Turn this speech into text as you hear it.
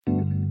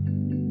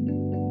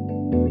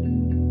Hello,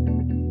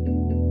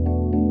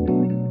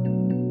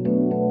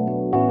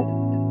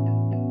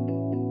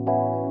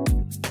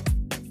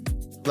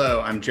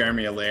 I'm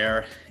Jeremy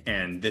Allaire,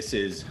 and this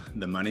is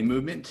The Money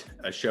Movement,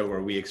 a show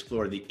where we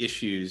explore the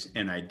issues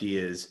and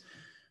ideas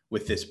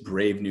with this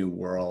brave new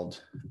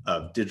world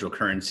of digital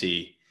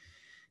currency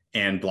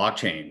and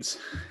blockchains.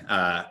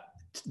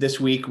 This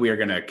week, we are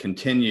going to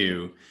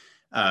continue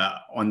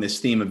on this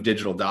theme of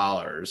digital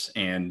dollars.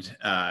 And,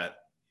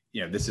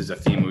 this is a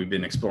theme we've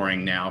been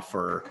exploring now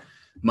for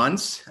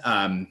months.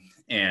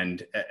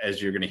 And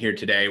as you're going to hear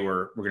today,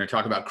 we're going to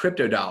talk about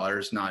crypto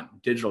dollars,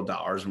 not digital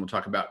dollars. And we'll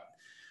talk about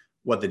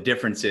what the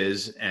difference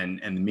is and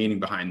the meaning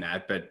behind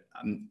that. But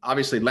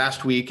obviously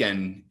last week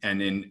and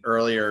in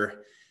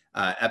earlier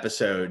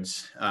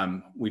episodes,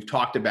 we've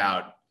talked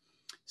about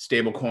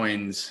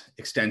stablecoins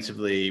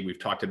extensively. We've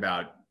talked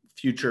about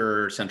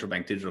future central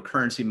bank digital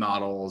currency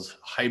models,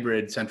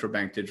 hybrid central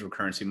bank digital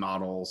currency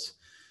models.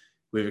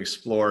 We've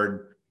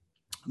explored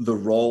the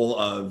role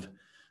of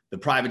the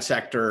private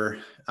sector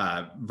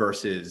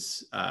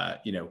versus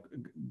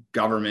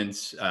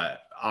governments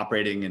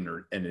operating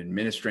and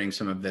administering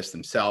some of this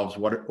themselves.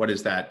 What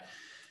is that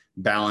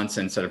balance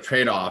and set of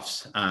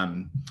trade-offs?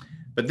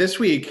 But this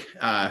week,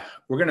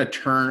 we're going to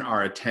turn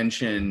our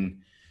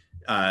attention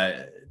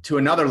to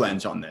another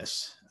lens on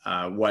this,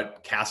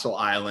 what Castle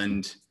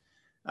Island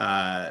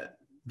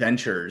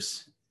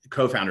Ventures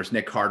co-founders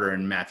Nick Carter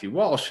and Matthew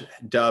Walsh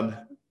dub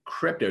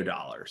crypto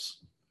dollars.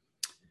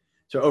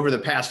 So over the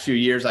past few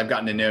years, I've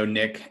gotten to know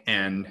Nick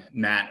and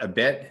Matt a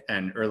bit,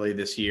 and early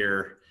this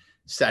year,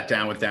 sat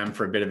down with them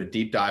for a bit of a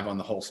deep dive on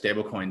the whole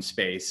stablecoin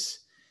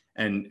space,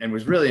 and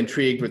was really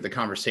intrigued with the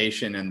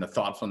conversation and the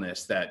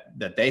thoughtfulness that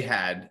they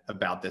had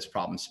about this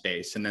problem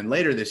space. And then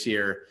later this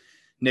year,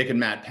 Nick and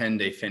Matt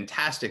penned a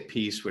fantastic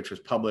piece, which was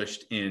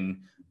published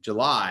in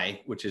July,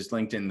 which is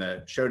linked in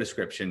the show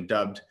description,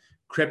 dubbed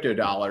Crypto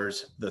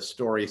Dollars, The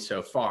Story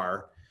So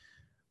Far,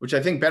 which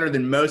I think better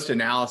than most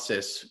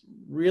analysis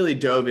really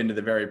dove into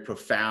the very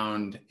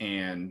profound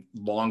and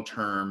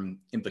long-term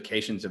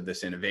implications of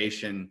this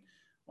innovation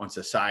on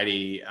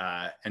society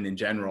and in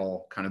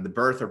general, kind of the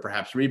birth or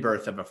perhaps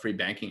rebirth of a free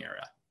banking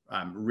era.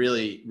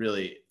 Really,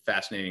 really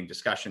fascinating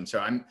discussion. So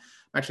I'm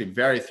actually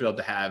very thrilled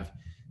to have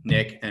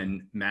Nick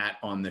and Matt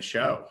on the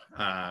show.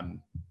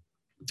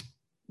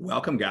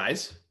 Welcome,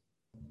 guys.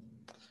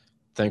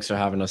 Thanks for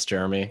having us,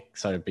 Jeremy.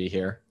 Excited to be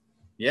here.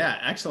 Yeah,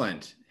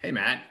 excellent. Hey,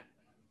 Matt.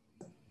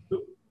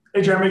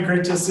 Hey, Jeremy,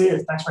 great to see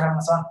you. Thanks for having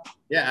us on.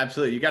 Yeah,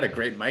 absolutely. You got a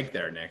great mic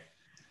there, Nick.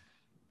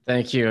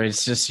 Thank you.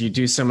 It's just, you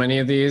do so many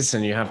of these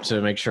and you have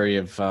to make sure you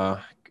have,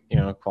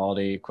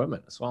 quality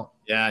equipment as well.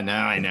 Yeah, no,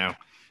 I know.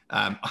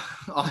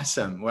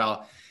 Awesome.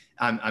 Well,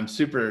 I'm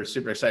super,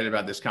 super excited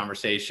about this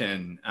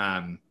conversation.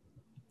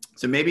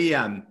 So maybe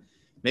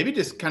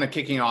just kind of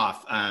kicking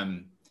off,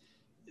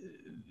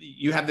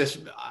 you have this,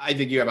 I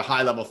think you have a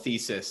high level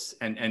thesis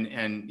and in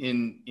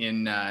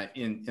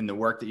the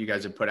work that you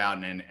guys have put out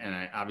and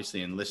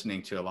obviously in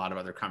listening to a lot of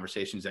other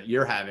conversations that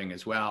you're having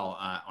as well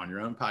on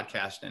your own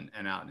podcast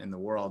and out in the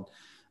world.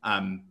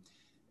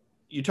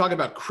 You talk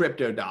about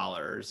crypto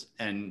dollars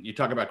and you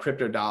talk about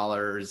crypto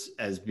dollars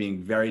as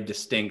being very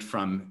distinct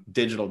from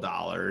digital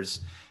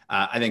dollars.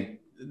 I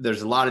think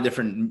there's a lot of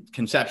different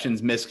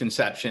conceptions,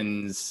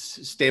 misconceptions,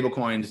 stable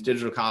coins,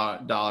 digital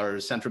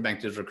dollars, central bank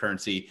digital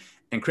currency,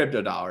 and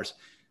crypto dollars.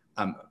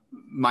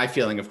 My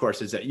feeling, of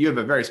course, is that you have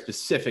a very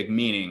specific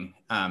meaning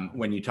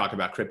when you talk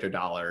about crypto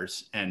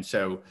dollars. And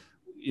so,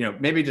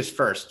 maybe just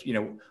first,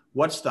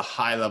 what's the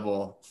high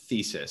level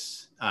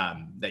thesis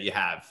that you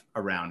have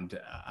around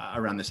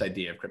this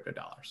idea of crypto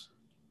dollars?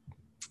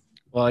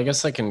 Well, I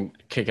guess I can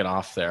kick it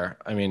off there.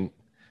 I mean,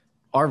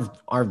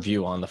 our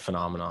view on the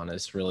phenomenon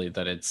is really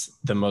that it's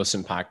the most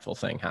impactful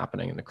thing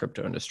happening in the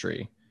crypto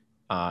industry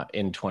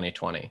in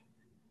 2020.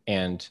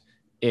 And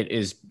it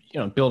is,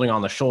 building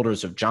on the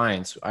shoulders of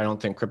giants. I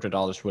don't think crypto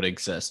dollars would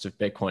exist if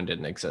Bitcoin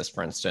didn't exist,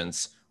 for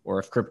instance, or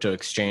if crypto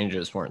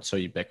exchanges weren't so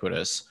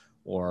ubiquitous,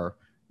 or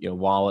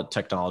wallet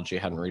technology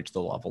hadn't reached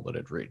the level that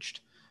it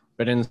reached.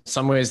 But in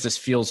some ways, this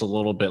feels a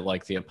little bit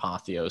like the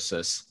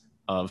apotheosis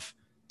of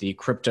the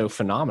crypto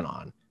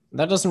phenomenon.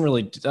 That's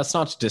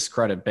not to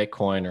discredit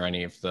Bitcoin or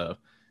any of the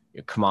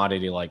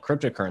commodity-like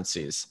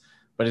cryptocurrencies,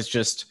 but it's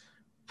just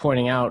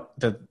pointing out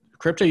that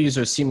crypto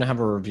users seem to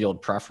have a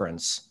revealed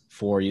preference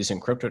for using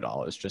crypto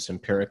dollars, just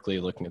empirically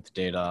looking at the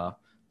data,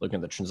 looking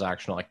at the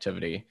transactional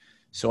activity.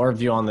 So our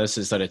view on this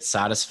is that it's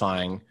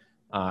satisfying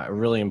a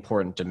really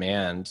important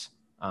demand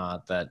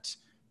that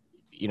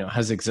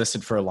has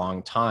existed for a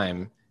long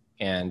time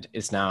and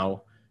is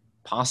now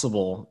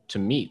possible to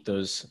meet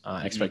those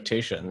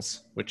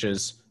expectations, which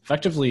is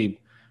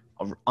effectively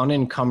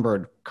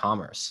unencumbered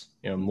commerce,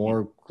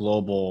 more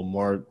global,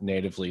 more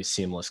natively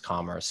seamless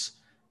commerce.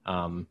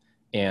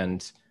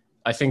 And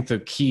I think the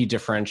key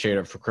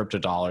differentiator for crypto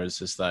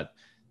dollars is that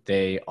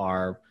they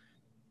are,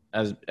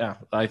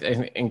 I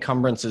think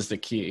encumbrance is the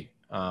key,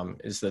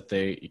 is that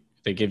they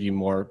give you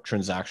more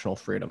transactional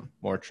freedom,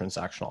 more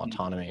transactional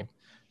autonomy.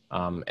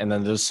 And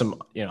then there's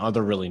some,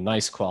 other really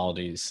nice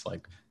qualities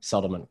like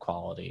settlement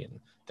quality and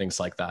things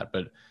like that.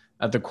 But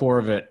at the core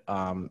of it,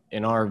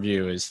 in our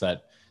view, is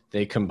that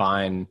they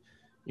combine,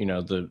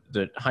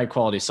 the high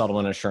quality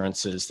settlement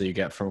assurances that you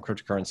get from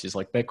cryptocurrencies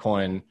like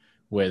Bitcoin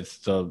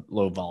with the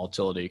low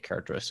volatility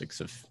characteristics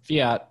of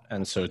fiat.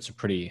 And so it's a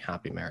pretty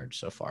happy marriage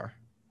so far.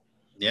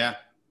 Yeah,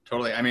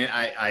 totally. I mean,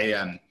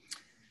 I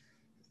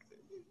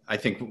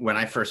think when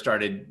I first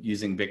started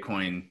using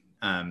Bitcoin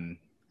and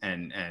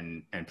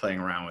playing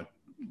around with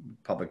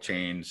public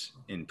chains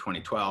in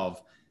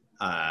 2012,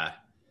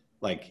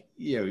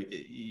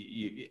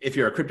 if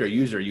you're a crypto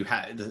user, you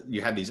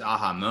had these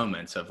aha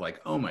moments of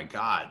like, oh my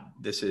God,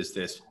 this is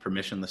this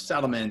permissionless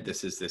settlement.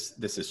 This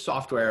is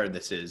software.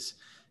 This is,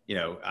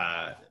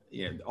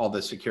 all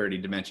the security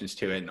dimensions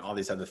to it and all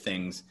these other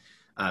things.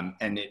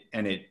 And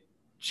it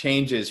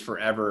changes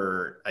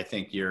forever, I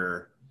think,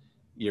 your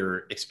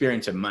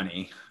experience of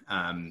money.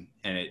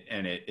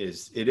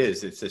 It's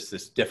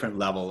this different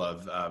level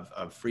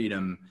of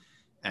freedom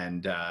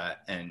and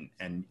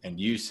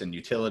use and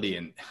utility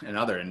and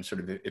other, and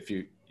sort of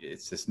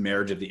it's this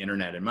marriage of the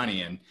internet and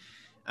money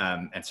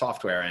and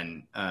software.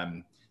 And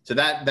so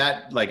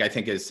that like, I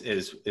think is,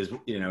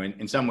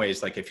 in some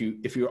ways, like if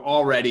you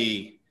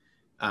already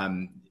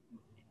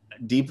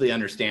deeply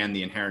understand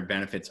the inherent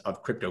benefits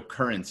of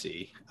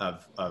cryptocurrency,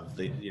 of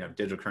the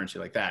digital currency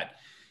like that,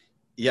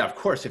 yeah, of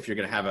course, if you're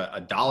going to have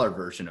a dollar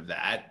version of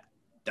that,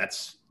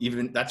 that's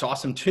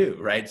awesome too,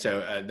 right?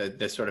 So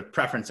the sort of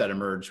preference that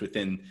emerged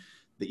within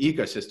the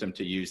ecosystem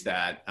to use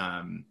that,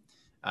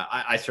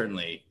 I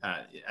certainly,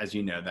 as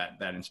you know,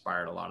 that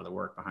inspired a lot of the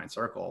work behind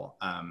Circle.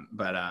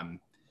 But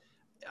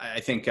I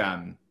think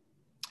there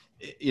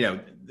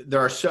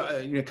are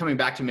coming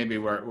back to maybe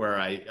where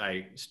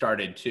I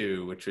started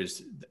too, which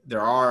was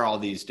there are all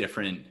these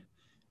different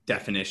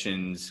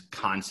definitions,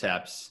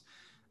 concepts.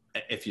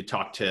 If you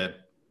talk to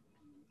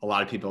a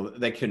lot of people,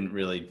 they couldn't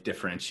really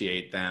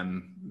differentiate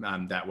them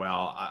that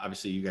well.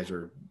 Obviously, you guys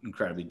are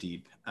incredibly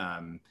deep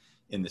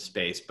in the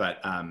space,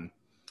 but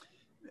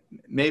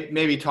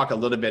maybe talk a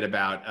little bit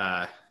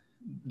about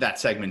that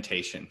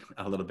segmentation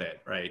a little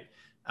bit, right?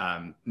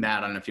 Matt,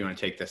 I don't know if you want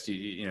to take this.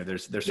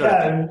 There's sort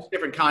of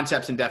different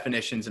concepts and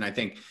definitions, and I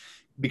think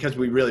because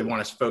we really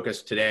want to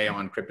focus today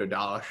on crypto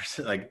dollars,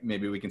 like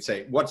maybe we can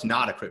say what's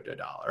not a crypto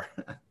dollar.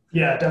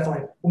 Yeah,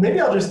 definitely. Well,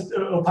 maybe I'll just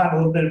opine a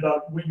little bit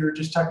about what you were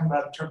just talking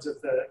about in terms of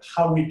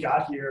how we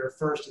got here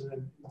first, and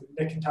then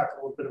Nick can talk a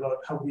little bit about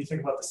how we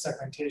think about the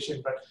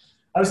segmentation. But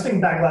I was thinking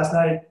back last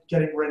night,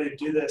 getting ready to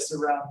do this,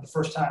 around the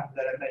first time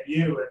that I met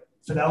you at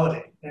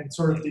Fidelity, and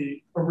sort of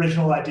the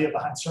original idea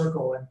behind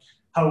Circle, and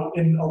how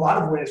in a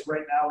lot of ways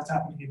right now what's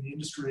happening in the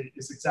industry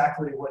is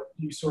exactly what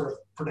you sort of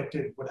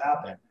predicted would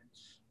happen.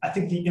 I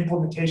think the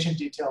implementation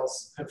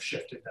details have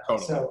shifted now.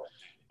 Totally. So,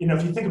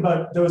 if you think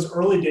about those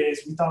early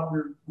days, we thought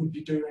we would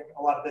be doing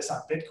a lot of this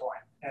on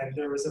Bitcoin. And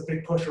there was a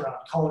big push around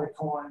colored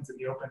coins and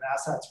the open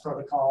assets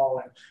protocol.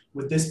 And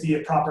would this be a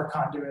proper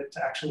conduit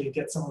to actually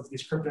get some of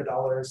these crypto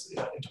dollars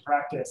into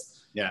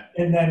practice? Yeah.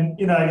 And then,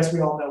 I guess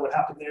we all know what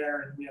happened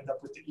there. And we end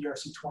up with the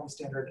ERC20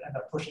 standard, end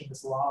up pushing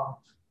this along.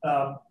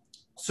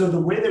 So the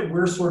way that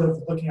we're sort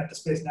of looking at the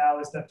space now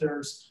is that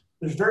there's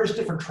various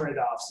different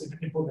trade-offs in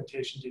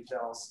implementation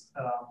details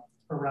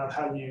around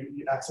how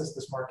you access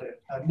this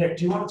market. Nick,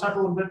 do you want to talk a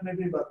little bit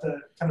maybe about the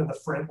kind of the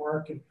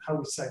framework and how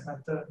we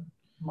segment the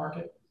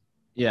market?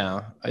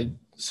 Yeah.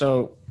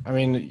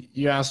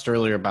 You asked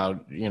earlier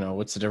about,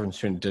 what's the difference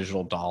between a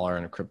digital dollar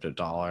and a crypto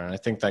dollar? And I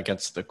think that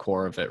gets to the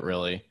core of it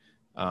really.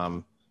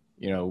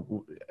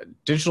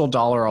 Digital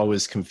dollar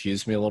always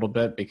confused me a little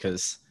bit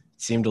because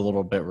it seemed a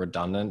little bit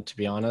redundant, to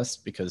be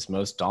honest, because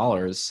most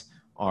dollars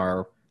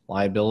are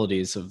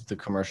liabilities of the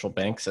commercial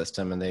bank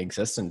system and they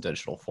exist in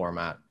digital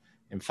format.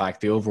 In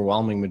fact, the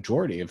overwhelming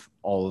majority of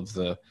all of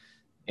the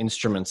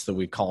instruments that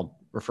we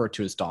refer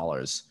to as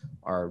dollars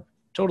are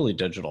totally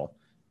digital.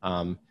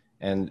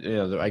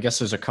 I guess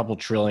there's a couple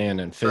trillion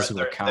in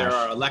physical cash. There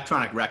are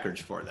electronic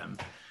records for them.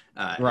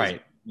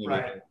 Right.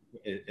 Right.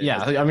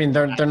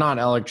 They're not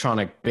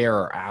electronic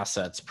bearer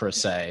assets per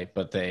se,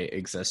 but they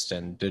exist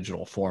in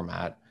digital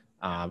format,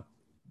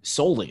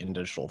 solely in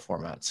digital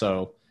format.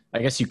 So I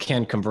guess you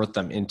can convert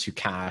them into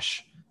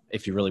cash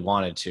if you really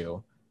wanted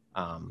to.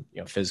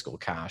 Physical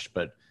cash,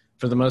 but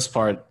for the most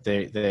part,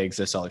 they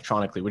exist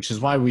electronically, which is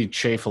why we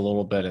chafe a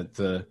little bit at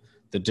the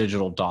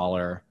digital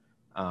dollar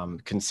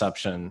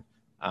conception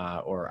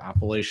or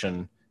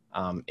appellation.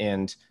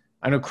 And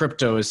I know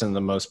crypto isn't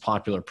the most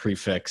popular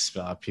prefix.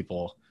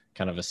 People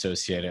kind of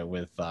associate it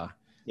with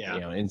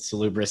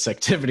insalubrious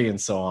activity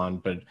and so on.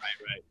 But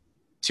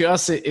to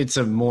us, it's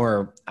a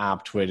more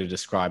apt way to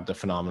describe the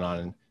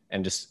phenomenon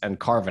and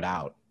carve it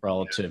out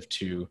relative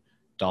to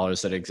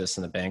dollars that exist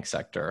in the bank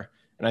sector.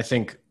 And I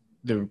think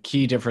the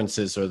key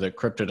differences are that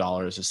crypto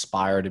dollars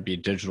aspire to be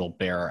digital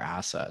bearer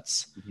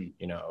assets,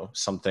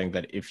 something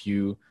that if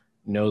you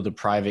know the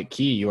private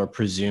key, you are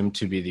presumed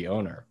to be the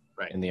owner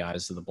in the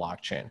eyes of the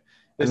blockchain.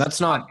 And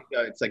that's not,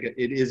 it's like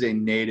it is a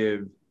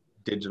native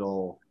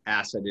digital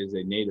asset, is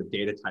a native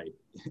data type,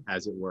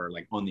 as it were,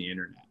 like on the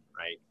internet,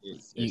 right?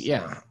 It's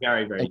Yeah.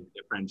 very, very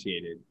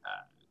differentiated,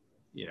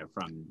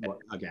 from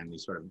again,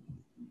 these sort of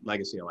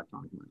legacy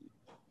electronic money.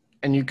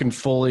 And you can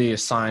fully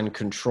assign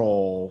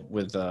control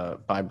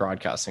by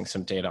broadcasting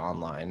some data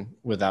online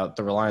without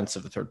the reliance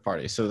of a third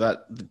party. So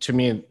that, to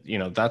me,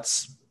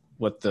 that's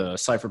what the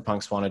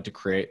cypherpunks wanted to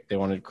create. They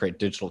wanted to create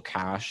digital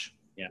cash.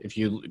 Yeah. If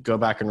you go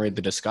back and read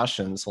the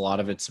discussions, a lot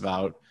of it's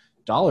about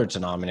dollar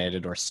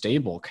denominated or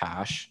stable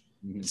cash.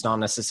 Mm-hmm. It's not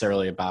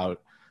necessarily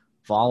about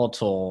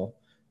volatile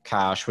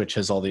cash, which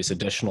has all these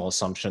additional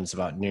assumptions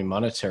about new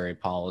monetary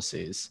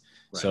policies.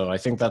 Right. So I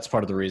think that's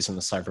part of the reason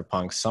the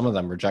cypherpunks, some of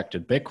them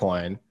rejected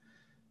Bitcoin,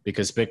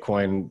 because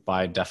Bitcoin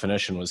by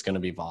definition was going to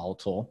be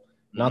volatile.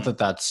 Mm-hmm. Not that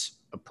that's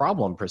a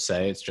problem per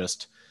se. It's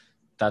just,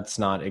 that's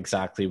not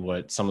exactly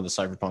what some of the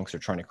cypherpunks are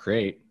trying to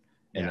create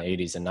in the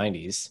 80s and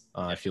 90s.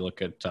 If you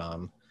look at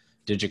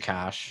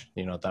DigiCash,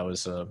 that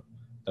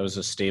was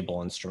a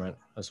stable instrument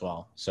as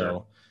well.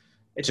 So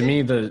to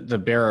me, the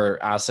bearer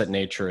asset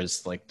nature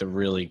is like the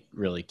really,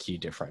 really key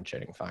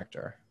differentiating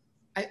factor.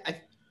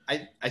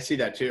 I see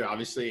that too.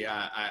 Obviously,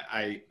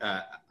 I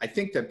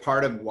think that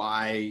part of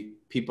why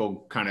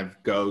people kind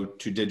of go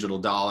to digital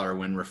dollar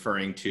when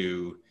referring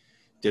to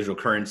digital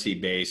currency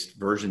based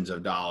versions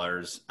of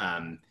dollars,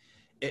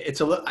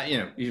 it's a little,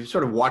 you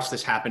sort of watch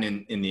this happen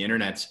in the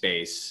internet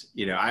space.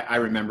 I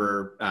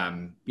remember,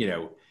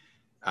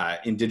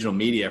 in digital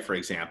media, for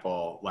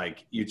example,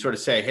 like you'd sort of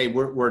say, hey,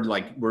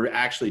 we're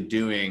actually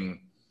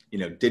doing,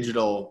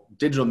 digital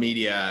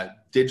media,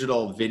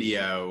 digital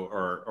video,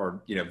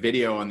 or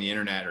video on the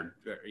internet, or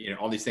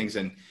all these things.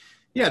 And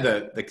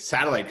the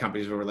satellite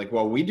companies were like,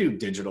 well, we do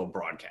digital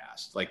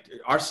broadcast. Like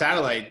our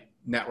satellite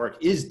network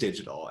is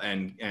digital,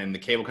 and the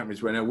cable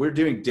companies were, no, we're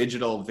doing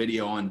digital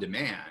video on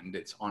demand.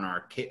 It's on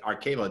our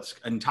cable. It's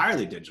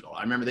entirely digital.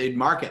 I remember they'd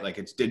market like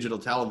it's digital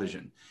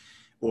television,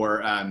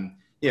 or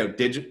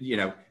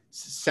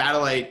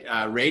satellite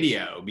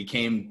radio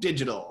became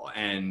digital,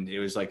 and it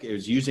was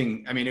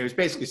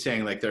basically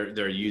saying like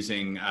they're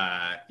using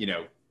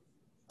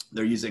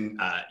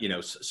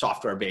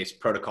software-based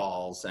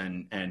protocols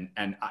and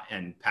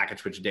packet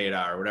switch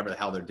data or whatever the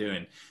hell they're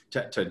doing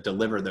to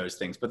deliver those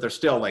things, but they're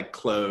still like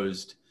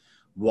closed,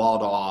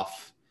 walled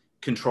off,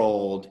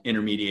 controlled,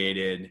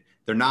 intermediated.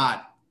 They're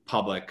not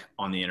public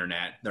on the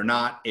internet. They're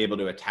not able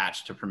to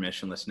attach to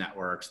permissionless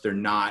networks. They're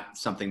not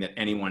something that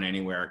anyone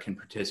anywhere can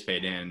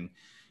participate in,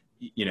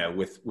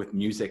 with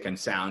music and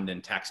sound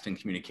and text and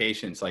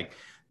communications. Like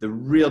the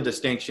real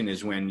distinction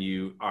is when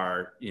you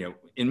are,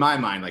 in my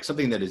mind, like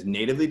something that is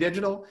natively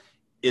digital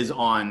is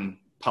on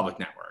public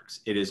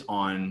networks. It is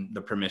on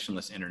the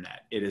permissionless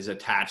internet. It is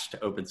attached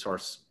to open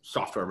source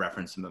software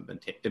reference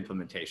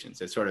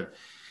implementations. It's sort of,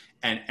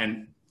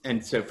 and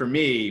so for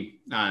me,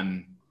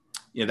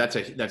 that's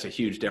a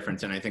huge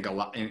difference. And I think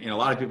in a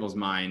lot of people's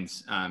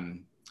minds,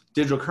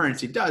 digital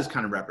currency does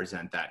kind of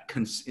represent that.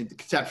 The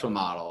conceptual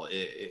model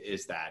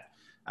is that.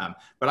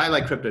 But I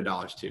like crypto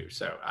dollars too.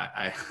 So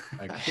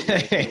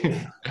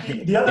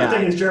The other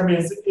thing is, Jeremy,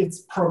 is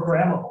it's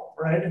programmable,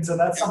 right? And so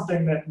that's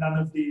something that none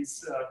of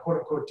these quote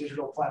unquote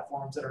digital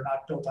platforms that are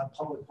not built on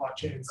public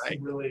blockchains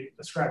can really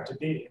ascribe to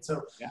be. And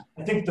so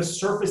I think the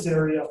surface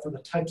area for the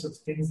types of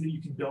things that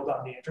you can build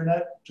on the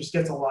internet just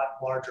gets a lot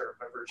larger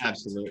by virtue.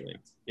 Absolutely.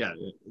 Yeah.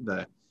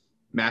 The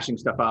mashing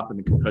stuff up and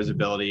the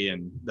composability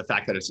and the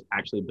fact that it's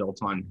actually built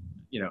on,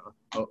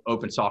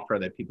 open software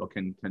that people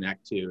can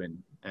connect to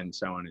and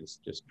so on is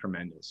just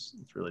tremendous.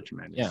 It's really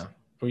tremendous. Yeah.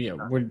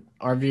 Well,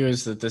 our view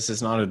is that this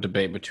is not a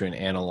debate between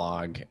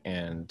analog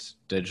and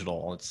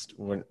digital.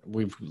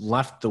 We've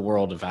left the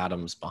world of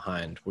atoms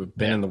behind. We've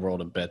been in the world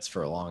of bits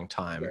for a long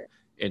time. Sure.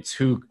 It's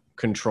who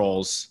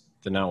controls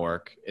the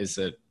network. Is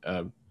it,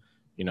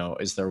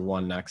 is there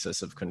one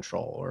nexus of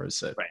control, or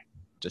is it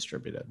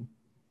distributed?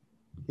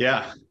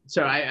 Yeah.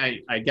 So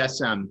I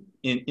guess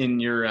in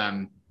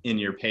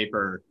your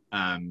paper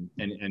and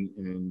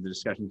in the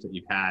discussions that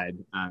you've had,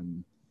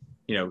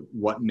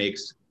 what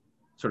makes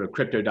sort of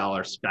crypto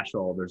dollar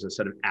special? There's a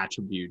set of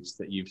attributes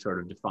that you've sort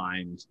of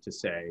defined to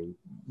say,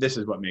 this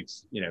is what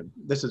makes,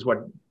 this is what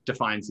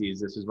defines these.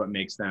 This is what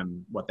makes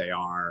them what they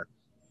are,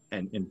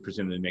 and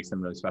presumably makes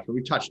them really special.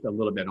 We touched a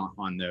little bit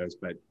on those,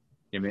 but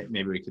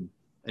maybe we could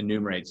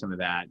enumerate some of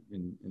that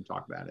and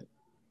talk about it.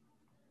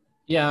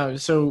 Yeah.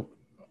 So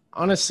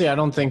honestly, I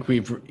don't think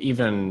we've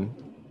even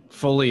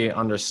fully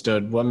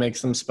understood what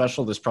makes them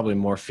special. There's probably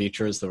more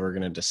features that we're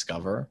going to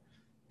discover,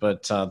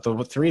 but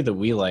the three that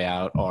we lay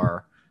out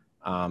are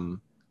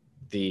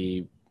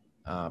the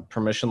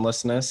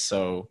permissionlessness,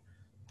 so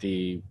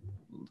the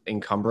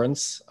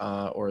encumbrance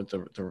or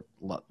the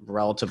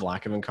relative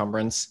lack of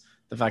encumbrance,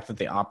 the fact that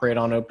they operate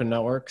on open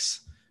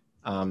networks,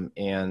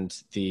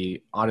 and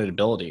the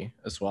auditability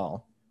as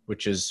well,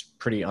 which is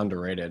pretty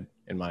underrated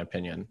in my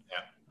opinion.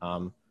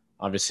 Yeah.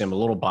 Obviously, I'm a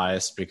little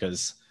biased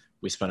because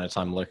we spent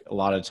a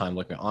lot of time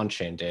looking at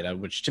on-chain data,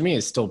 which to me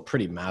is still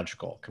pretty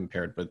magical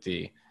compared with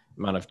the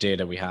amount of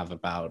data we have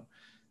about,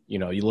 you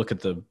look at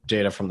the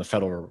data from the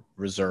Federal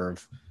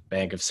Reserve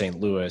Bank of St.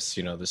 Louis,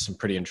 there's some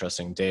pretty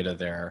interesting data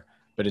there,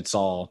 but it's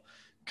all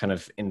kind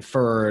of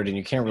inferred, and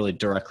you can't really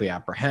directly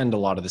apprehend a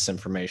lot of this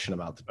information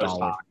about the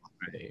dollar.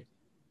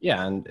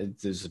 Yeah, and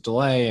there's a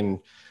delay, and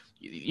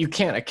you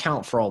can't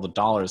account for all the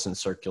dollars in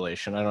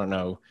circulation. I don't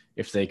know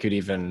if they could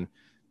even,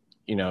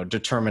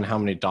 determine how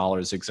many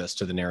dollars exist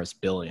to the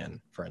nearest billion,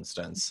 for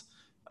instance.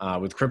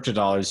 With crypto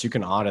dollars, you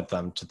can audit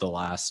them to the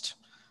last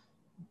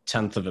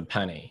tenth of a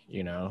penny,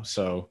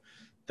 so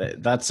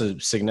that's a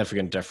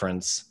significant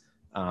difference.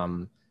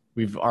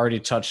 We've already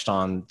touched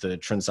on the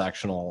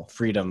transactional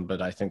freedom,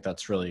 but I think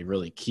that's really,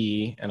 really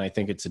key. And I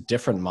think it's a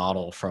different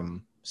model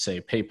from,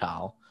 say,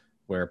 PayPal,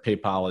 where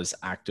PayPal is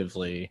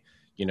actively,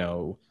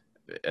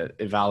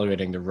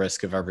 evaluating the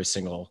risk of every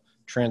single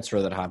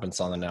transfer that happens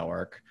on the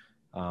network.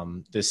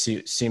 This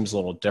seems a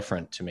little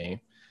different to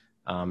me.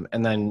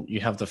 And then you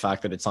have the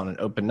fact that it's on an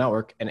open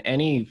network, and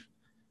any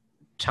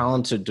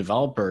talented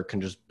developer can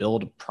just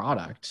build a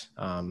product,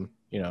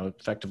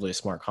 effectively a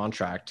smart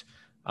contract,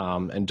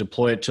 and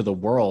deploy it to the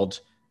world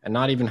and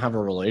not even have a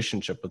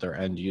relationship with their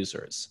end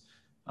users.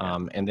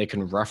 And they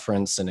can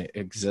reference an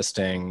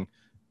existing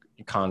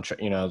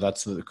contract,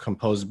 that's the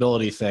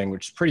composability thing,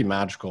 which is pretty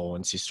magical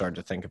once you start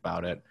to think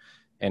about it.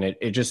 And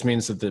it just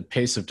means that the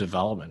pace of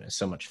development is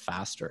so much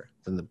faster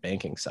than the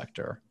banking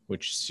sector,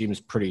 which seems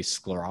pretty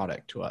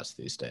sclerotic to us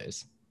these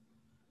days.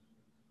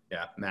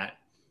 Yeah, Matt.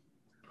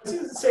 I was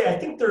going to say, I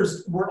think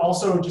we're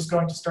also just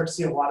going to start to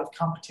see a lot of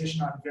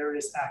competition on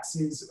various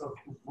axes of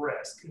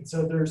risk. And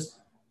so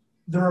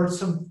there are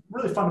some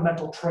really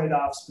fundamental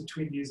trade-offs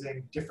between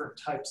using different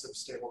types of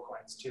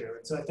stablecoins too.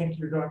 And so I think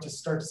you're going to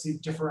start to see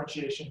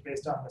differentiation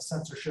based on the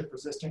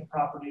censorship-resistant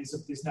properties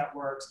of these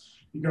networks.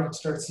 You're going to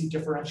start to see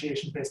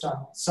differentiation based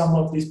on some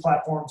of these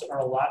platforms are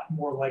a lot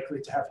more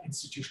likely to have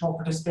institutional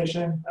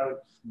participation. I would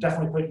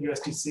definitely put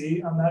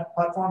USDC on that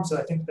platform. So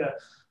I think the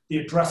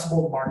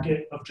addressable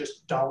market of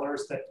just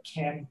dollars that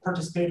can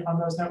participate on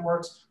those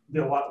networks will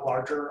be a lot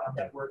larger on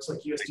networks like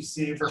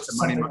USDC versus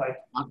something like...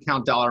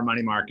 Count dollar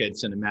money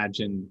markets and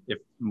imagine if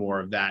more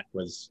of that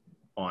was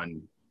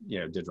on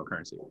digital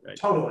currency. Right?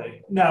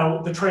 Totally.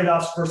 Now, the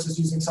trade-offs versus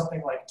using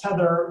something like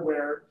Tether,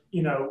 where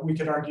we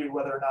could argue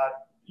whether or not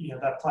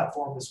that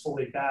platform is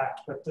fully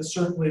backed, but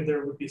certainly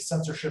there would be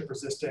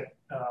censorship-resistant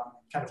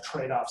kind of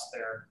trade-offs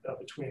there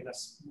between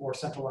this more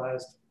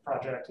centralized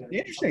project. And the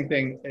interesting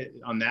thing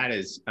on that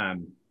is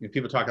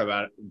people talk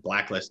about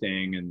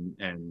blacklisting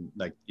and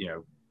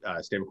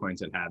stablecoins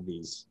that have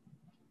these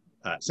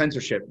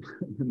censorship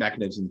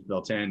mechanisms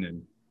built in.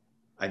 And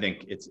I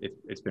think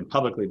it's been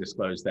publicly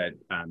disclosed that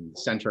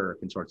Center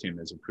Consortium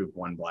has approved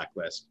one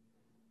blacklist,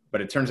 but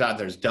it turns out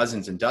there's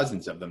dozens and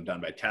dozens of them done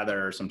by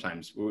Tether.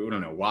 Sometimes we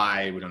don't know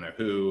why, we don't know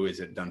who.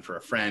 Is it done for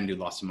a friend who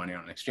lost some money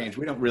on an exchange?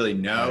 We don't really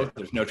know.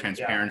 There's no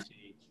transparency.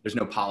 Yeah. There's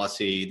no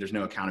policy. There's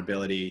no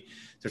accountability.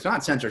 So it's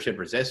not censorship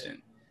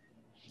resistant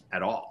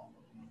at all.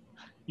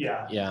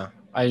 Yeah. Yeah.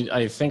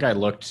 I think I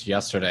looked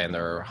yesterday and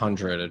there are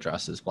 100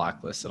 addresses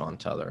blacklisted on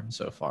Tether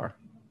so far.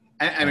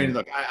 I mean,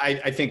 look,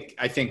 I think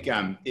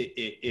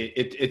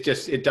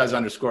it does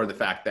underscore the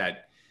fact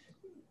that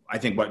I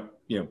think what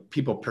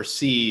people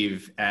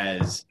perceive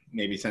as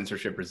maybe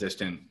censorship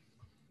resistant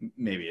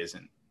maybe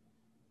isn't.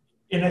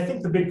 And I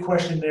think the big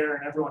question there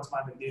in everyone's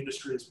mind in the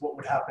industry is what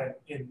would happen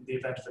in the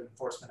event of an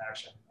enforcement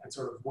action, and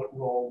sort of what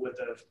role would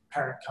the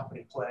parent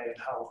company play, and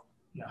how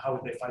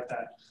would they fight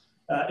that?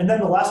 And then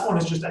the last one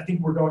is just, I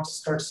think we're going to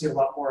start to see a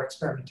lot more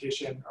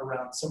experimentation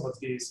around some of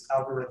these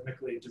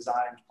algorithmically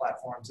designed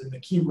platforms. And the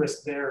key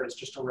risk there is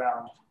just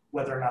around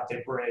whether or not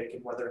they break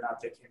and whether or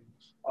not they can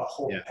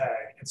hold the peg.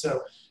 And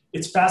so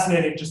it's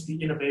fascinating, just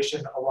the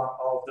innovation along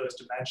all of those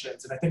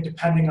dimensions. And I think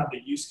depending on the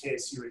use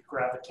case, you would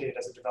gravitate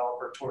as a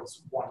developer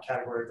towards one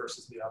category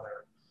versus the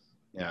other.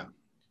 Yeah.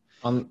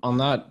 On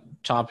that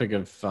topic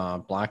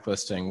of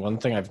blacklisting, one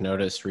thing I've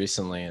noticed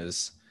recently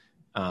is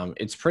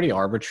it's pretty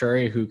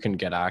arbitrary who can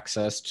get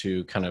access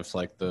to kind of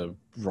like the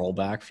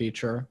rollback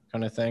feature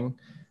kind of thing.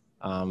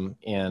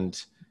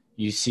 And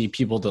you see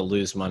people that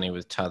lose money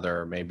with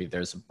Tether. Maybe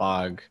there's a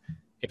bug.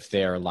 If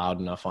they are loud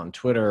enough on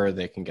Twitter,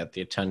 they can get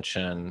the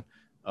attention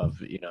of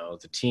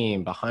the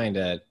team behind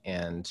it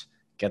and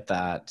get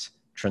that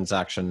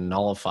transaction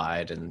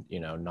nullified and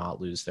not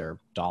lose their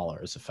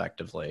dollars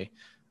effectively.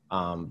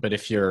 But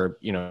if you're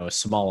a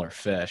smaller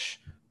fish,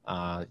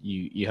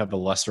 you have a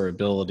lesser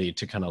ability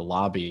to kind of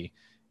lobby.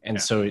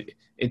 And so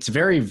it's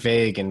very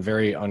vague and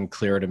very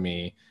unclear to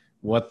me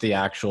what the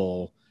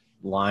actual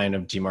line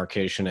of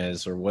demarcation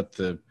is, or what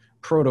the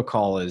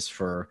protocol is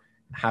for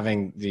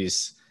having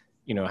these,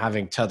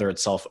 having Tether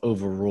itself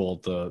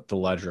overruled the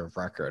ledger of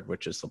record,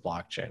 which is the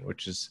blockchain,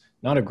 which is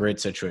not a great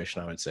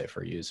situation, I would say,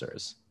 for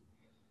users.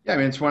 Yeah, I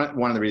mean, it's one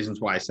of the reasons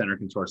why Center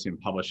Consortium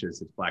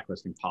publishes its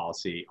blacklisting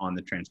policy on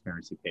the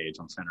transparency page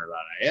on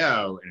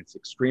Center.io, and it's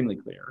extremely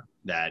clear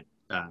that,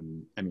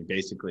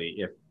 basically,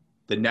 if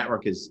the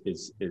network is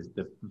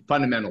the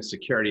fundamental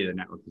security of the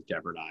network is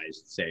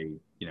jeopardized, say,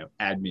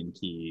 admin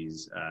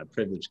keys,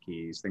 privilege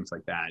keys, things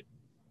like that,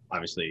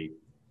 obviously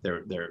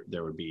there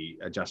would be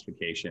a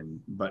justification.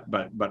 But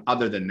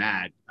other than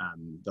that,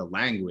 the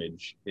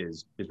language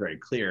is very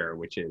clear,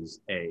 which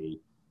is a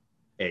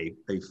a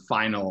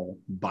final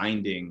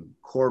binding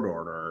court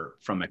order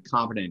from a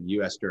competent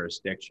U.S.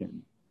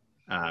 jurisdiction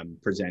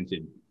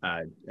presented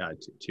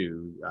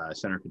to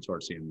Center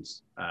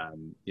Consortium's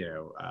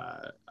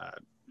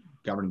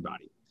governing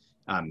body.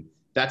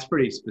 That's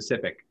pretty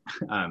specific.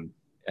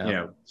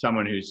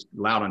 Someone who's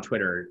loud on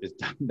Twitter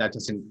that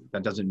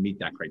doesn't meet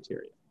that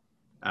criteria.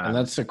 And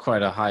that's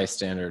quite a high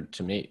standard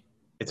to meet.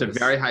 It's a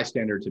very high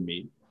standard to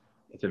meet.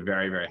 It's a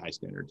very, very high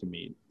standard to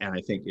meet. And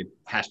I think it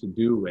has to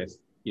do with,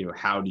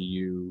 how do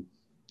you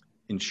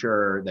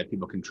ensure that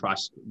people can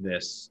trust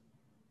this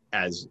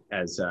as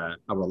a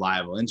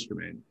reliable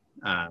instrument?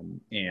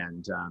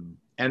 And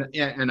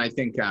I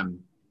think,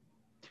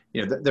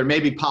 there may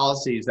be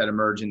policies that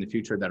emerge in the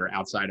future that are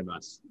outside of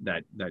us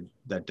that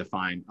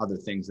define other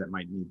things that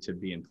might need to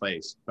be in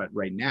place. But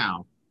right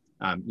now,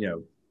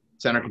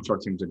 Center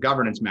Consortium is a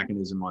governance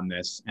mechanism on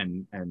this,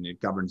 and it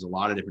governs a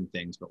lot of different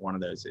things. But one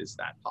of those is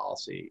that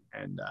policy,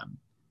 and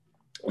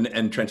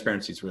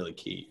transparency is really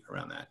key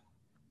around that.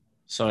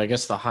 So I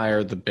guess the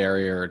higher the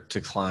barrier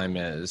to climb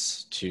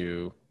is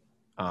to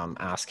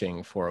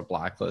asking for a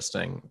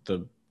blacklisting,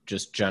 the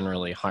just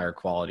generally higher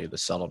quality the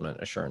settlement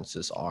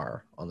assurances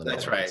are on the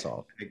That's network right.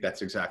 itself. I think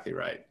that's exactly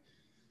right.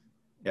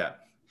 Yeah.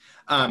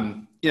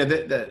 Another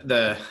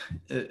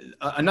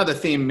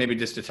theme, maybe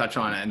just to touch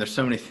on it, and there's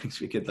so many things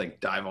we could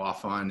dive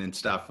off on and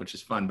stuff, which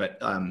is fun, but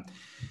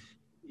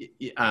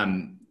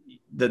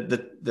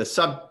the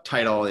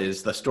subtitle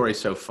is "The Story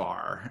So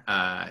Far"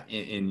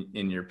 in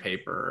your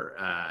paper,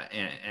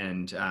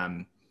 and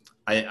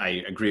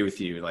I agree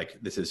with you.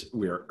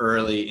 We're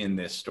early in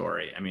this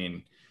story. I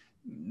mean,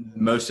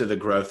 most of the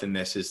growth in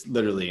this is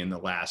literally in the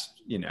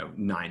last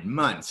 9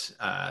 months.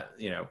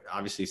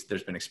 Obviously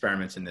there's been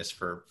experiments in this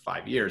for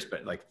 5 years,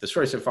 but the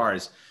story so far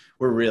is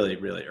we're really,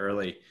 really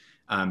early.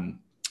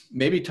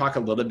 Maybe talk a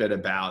little bit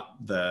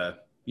about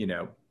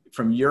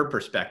from your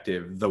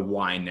perspective, the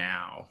why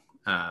now.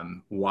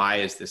 Why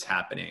is this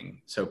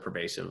happening so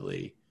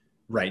pervasively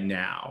right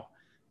now?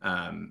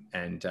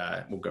 And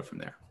we'll go from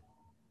there.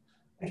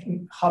 I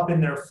can hop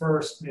in there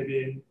first.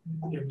 Maybe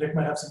Nick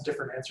might have some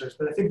different answers,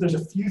 but I think there's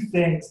a few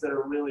things that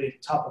are really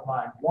top of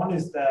mind. One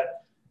is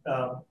that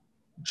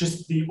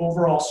just the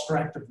overall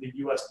strength of the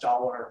U.S.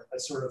 dollar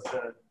as sort of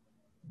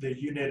the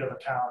unit of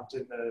account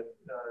and the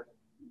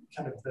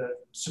kind of the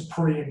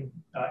supreme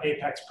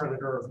apex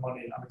predator of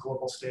money on the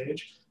global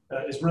stage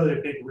is really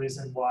a big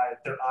reason why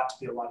there ought to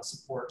be a lot of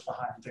support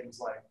behind things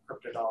like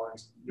crypto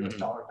dollars, U.S.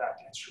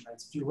 dollar-backed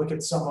instruments. If you look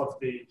at some of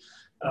the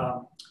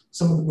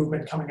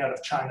movement coming out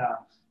of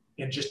China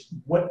and just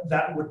what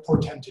that would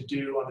portend to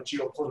do on a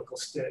geopolitical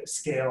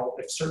scale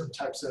if certain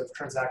types of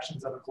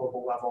transactions on a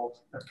global level,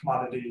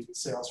 commodity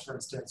sales, for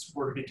instance,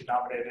 were to be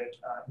denominated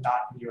not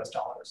in U.S.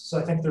 dollars. So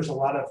I think there's a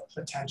lot of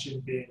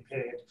attention being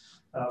paid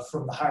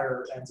from the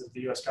higher ends of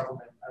the U.S.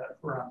 government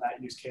around that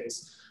use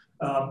case.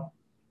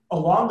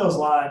 Along those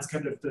lines,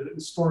 kind of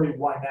the story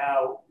why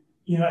now,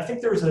 I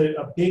think there's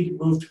a big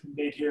move to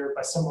be made here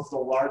by some of the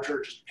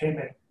larger just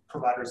payment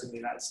providers in the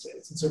United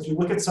States. And so if you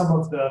look at some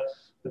of the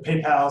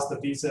PayPals, the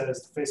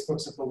Visas, the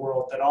Facebooks of the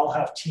world that all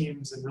have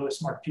teams and really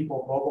smart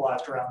people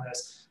mobilized around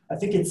this, I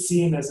think it's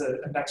seen as a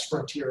next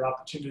frontier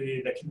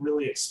opportunity that can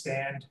really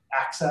expand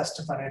access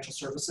to financial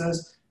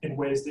services in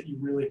ways that you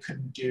really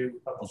couldn't do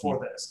before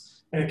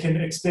this. And it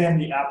can expand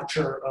the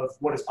aperture of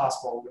what is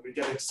possible when we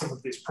get into some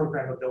of these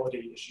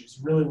programmability issues.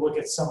 Really look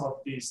at some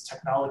of these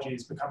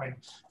technologies becoming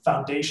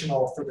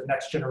foundational for the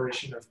next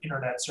generation of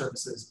internet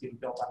services being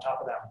built on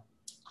top of them.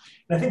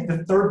 And I think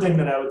the third thing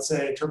that I would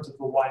say in terms of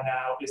the why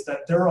now is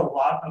that there are a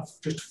lot of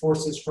just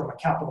forces from a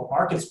capital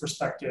markets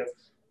perspective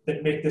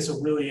that make this a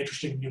really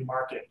interesting new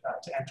market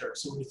to enter.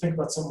 So when you think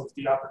about some of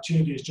the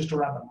opportunities just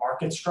around the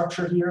market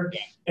structure here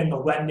and the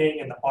lending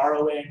and the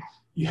borrowing,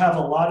 you have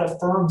a lot of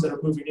firms that are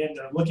moving in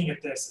that are looking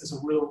at this as a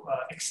real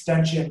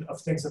extension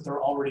of things that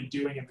they're already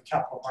doing in the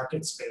capital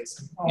market space.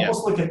 And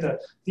almost look at the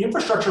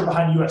infrastructure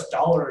behind US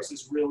dollars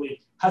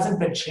hasn't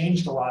been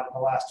changed a lot in the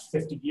last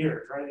 50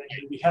 years, right? And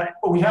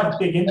we have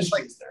big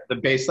industries there. The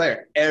base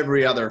layer.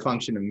 Every other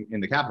function in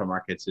the capital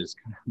markets is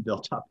kind of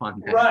built up on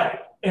that. Right.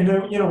 And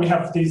then, we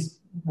have these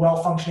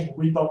well-functioning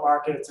repo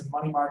markets and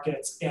money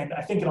markets. And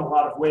I think in a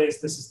lot of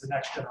ways, this is the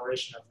next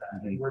generation of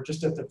that. And we're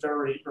just at the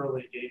very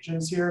early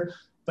ages here,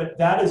 but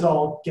that is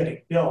all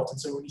getting built.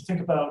 And so when you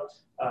think about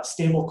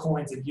stable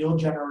coins and yield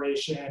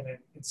generation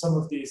and some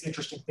of these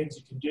interesting things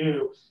you can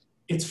do,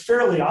 it's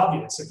fairly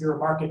obvious if you're a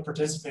market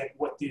participant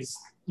what these,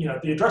 the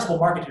addressable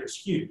market here is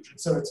huge. And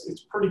so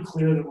it's pretty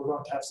clear that we're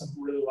going to have some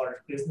really large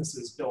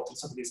businesses built in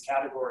some of these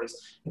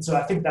categories. And so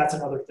I think that's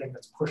another thing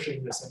that's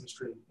pushing this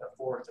industry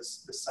forward,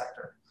 this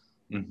sector.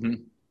 Mm-hmm.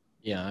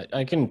 Yeah,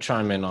 I can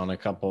chime in on a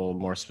couple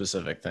more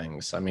specific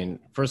things. I mean,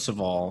 first of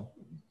all,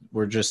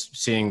 we're just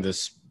seeing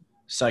this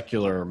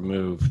secular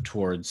move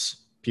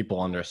towards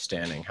people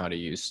understanding how to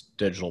use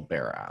digital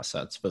bearer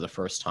assets for the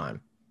first time.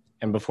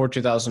 And before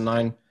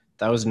 2009,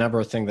 that was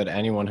never a thing that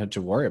anyone had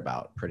to worry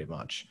about, pretty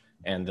much.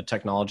 And the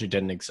technology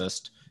didn't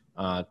exist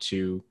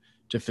to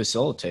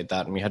facilitate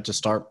that. And we had to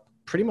start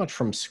pretty much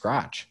from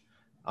scratch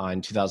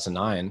in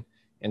 2009.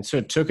 And so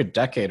it took a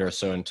decade or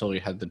so until we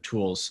had the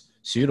tools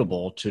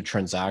suitable to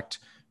transact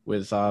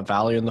with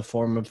value in the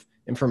form of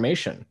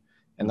information.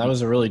 And that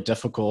was a really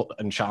difficult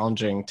and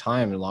challenging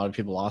time. And a lot of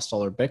people lost all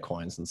their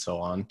Bitcoins and so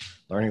on,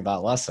 learning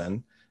that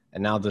lesson.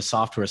 And now the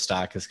software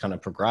stack has kind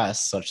of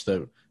progressed such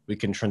that we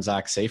can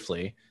transact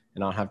safely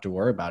and not have to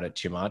worry about it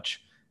too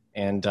much.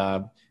 And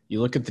you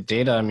look at the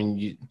data, I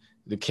mean,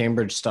 the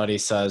Cambridge study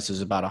says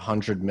there's about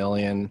 100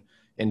 million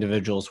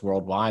individuals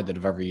worldwide that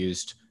have ever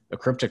used a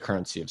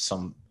cryptocurrency of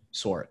some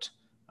sort.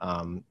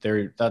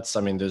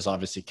 There's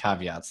obviously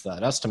caveats to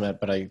that estimate,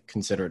 but I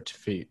consider it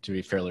to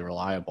be fairly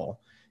reliable.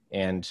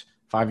 And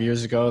 5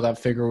 years ago, that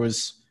figure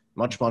was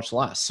much, much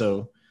less.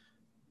 So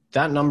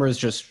that number is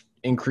just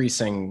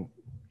increasing.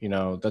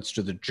 That's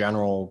just the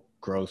general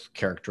growth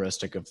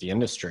characteristic of the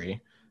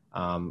industry.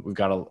 We've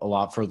got a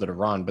lot further to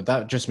run, but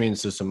that just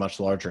means there's a much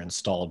larger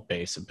installed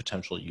base of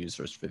potential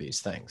users for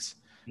these things.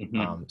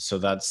 So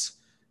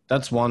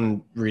that's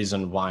one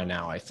reason why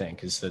now, I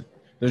think, is that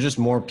there's just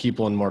more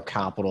people and more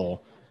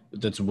capital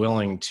that's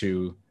willing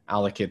to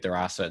allocate their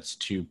assets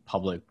to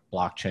public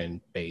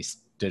blockchain-based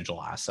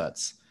digital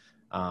assets.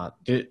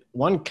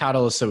 One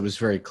catalyst that was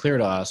very clear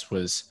to us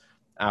was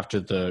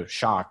after the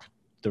shock,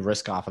 the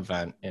risk-off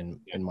event in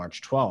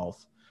March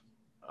 12th,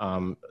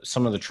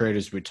 some of the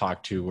traders we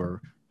talked to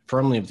were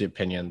firmly of the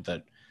opinion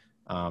that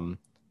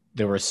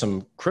there were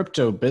some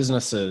crypto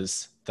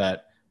businesses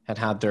that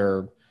had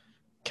their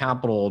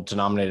capital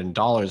denominated in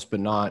dollars, but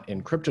not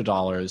in crypto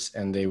dollars,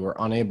 and they were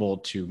unable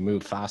to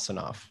move fast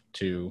enough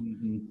to,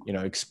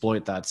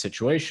 exploit that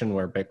situation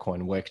where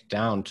Bitcoin wicked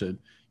down to,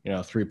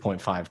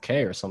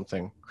 3.5K or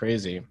something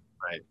crazy.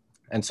 Right.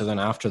 And so then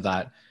after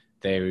that,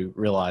 they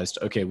realized,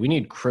 okay, we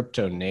need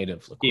crypto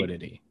native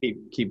liquidity.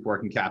 Keep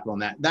working capital on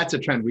that. That's a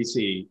trend we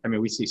see. I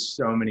mean, we see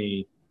so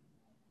many,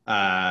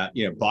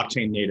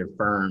 blockchain native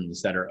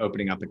firms that are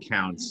opening up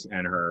accounts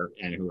and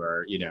who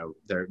are,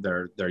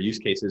 their use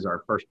cases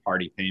are first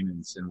party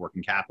payments and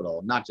working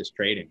capital, not just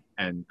trading.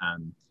 And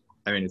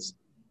it's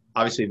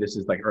obviously this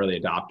is like early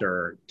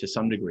adopter to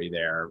some degree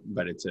there,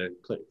 but it's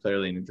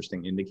clearly an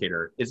interesting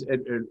indicator.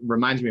 It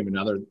reminds me of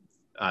another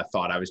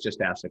thought. I was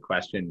just asked a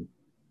question.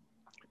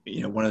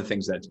 One of the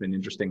things that's been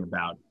interesting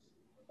about,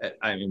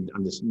 I'm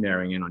just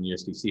narrowing in on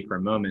USDC for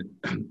a moment.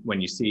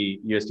 When you see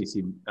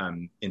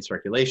USDC in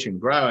circulation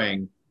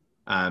growing,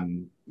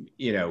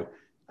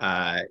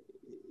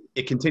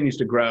 it continues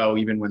to grow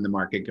even when the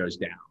market goes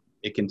down.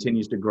 It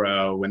continues to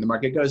grow when the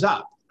market goes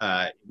up.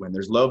 When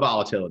there's low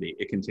volatility,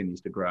 it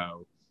continues to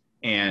grow.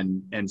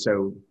 And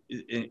so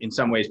in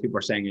some ways people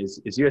are saying,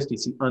 is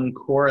USDC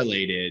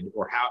uncorrelated,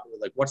 or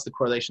what's the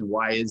correlation?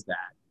 Why is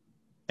that?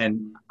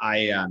 And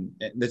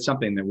that's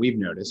something that we've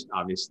noticed,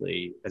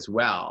 obviously, as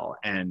well.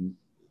 And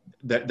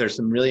there's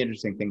some really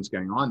interesting things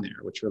going on there,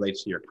 which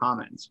relates to your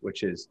comments,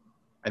 which is,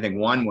 I think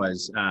one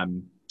was,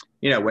 when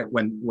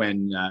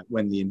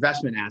the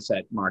investment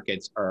asset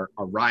markets are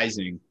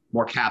rising,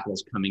 more capital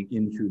is coming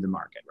into the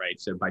market, right?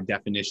 So by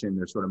definition,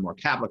 there's sort of more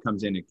capital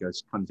comes in. It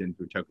comes in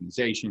through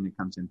tokenization. It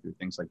comes in through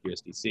things like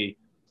USDC.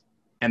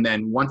 And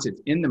then once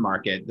it's in the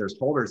market, there's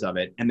holders of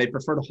it, and they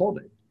prefer to hold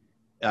it.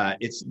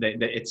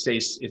 It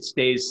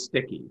stays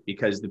sticky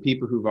because the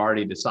people who've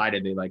already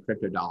decided they like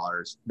crypto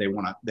dollars,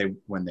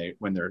 when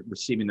they're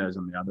receiving those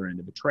on the other end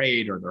of a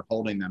trade or they're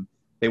holding them,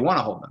 they want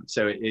to hold them.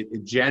 So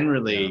it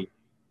generally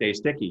stays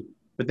sticky.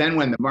 But then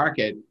when the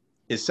market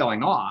is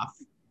selling off,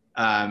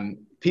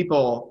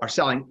 people are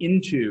selling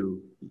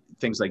into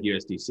things like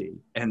USDC,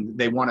 and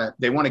they want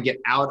to get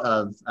out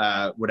of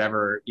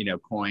whatever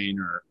coin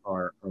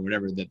or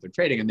whatever that they're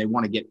trading, and they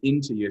want to get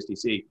into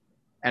USDC.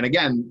 And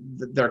again,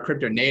 they're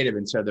crypto native,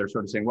 and so they're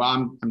sort of saying, well,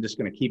 I'm just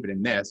going to keep it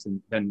in this,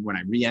 and then when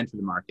I re-enter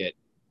the market,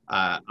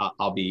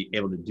 I'll be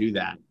able to do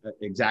that,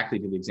 exactly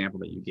to the example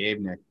that you gave,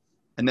 Nick.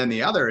 And then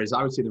the other is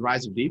obviously the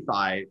rise of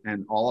DeFi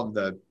and all of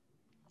the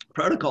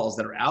protocols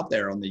that are out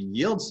there on the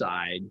yield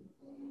side.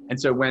 And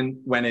so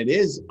when it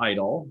is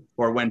idle,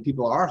 or when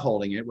people are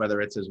holding it,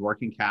 whether it's as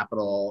working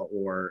capital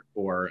or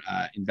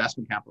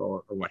investment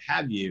capital or what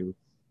have you,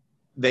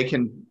 they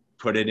can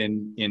put it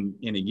in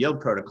a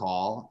yield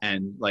protocol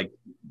and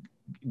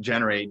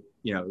generate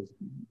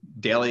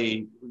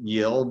daily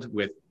yield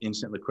with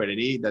instant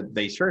liquidity that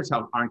they sure as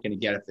hell aren't going to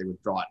get if they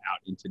withdraw it out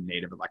into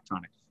native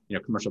electronic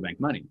commercial bank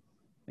money.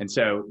 And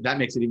so that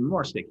makes it even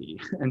more sticky.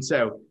 And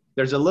so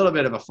there's a little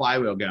bit of a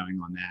flywheel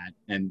going on that.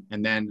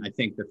 And then I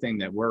think the thing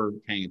that we're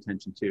paying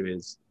attention to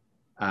is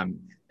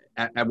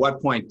at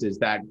what point does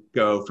that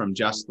go from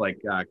just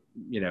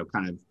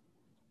kind of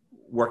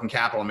working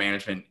capital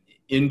management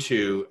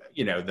into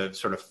the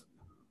sort of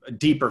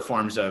deeper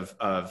forms of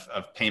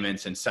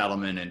payments and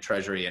settlement and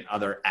treasury and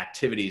other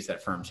activities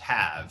that firms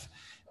have,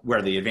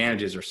 where the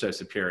advantages are so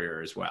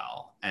superior as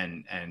well.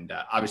 And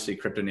obviously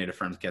crypto native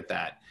firms get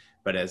that,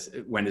 but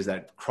when does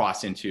that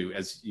cross into,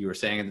 as you were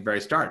saying at the very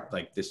start,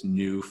 like this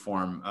new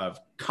form of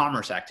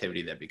commerce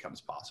activity that becomes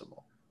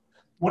possible?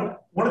 One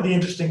of the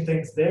interesting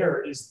things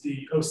there is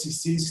the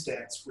OCC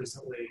stance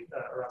recently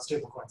around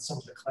stablecoins, some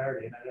of the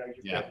clarity, and I know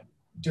you've been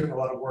doing a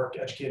lot of work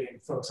educating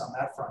folks on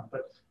that front.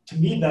 But to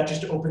me, that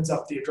just opens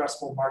up the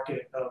addressable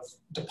market of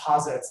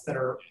deposits that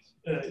are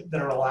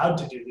allowed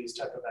to do these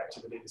type of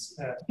activities.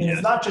 And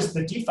it's not just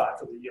the DeFi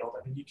for the yield.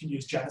 I mean, you can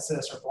use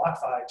Genesis or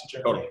BlockFi to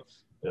generate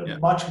a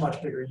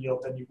much bigger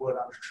yield than you would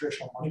on a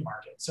traditional money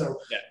market. So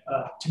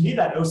to me,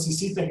 that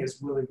OCC thing is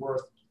really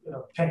worth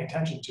paying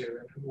attention to,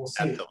 and we'll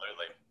see. Absolutely.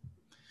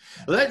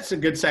 Well, that's a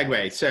good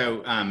segue.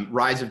 So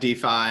rise of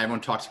DeFi,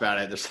 everyone talks about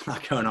it. There's a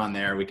lot going on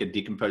there. We could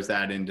decompose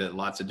that into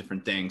lots of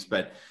different things.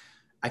 But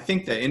I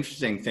think the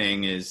interesting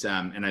thing is,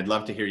 and I'd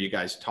love to hear you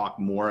guys talk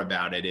more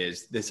about it,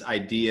 is this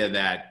idea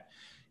that,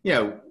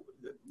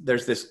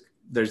 there's this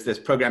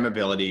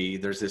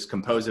programmability, there's this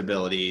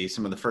composability.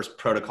 Some of the first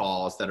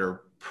protocols that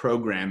are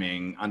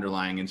programming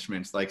underlying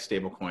instruments like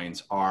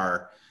stablecoins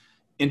are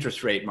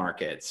interest rate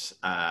markets,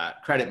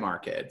 credit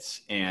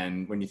markets.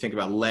 And when you think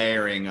about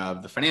layering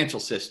of the financial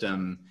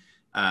system,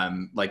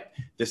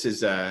 this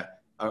is a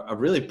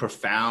really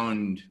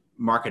profound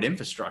market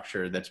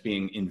infrastructure that's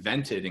being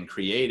invented and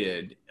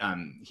created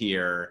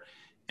here.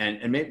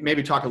 And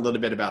maybe talk a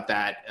little bit about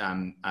that.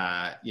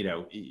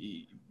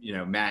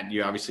 Matt,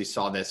 you obviously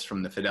saw this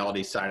from the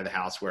Fidelity side of the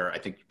house, where I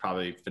think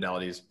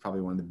Fidelity is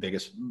probably one of the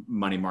biggest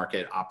money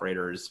market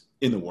operators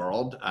in the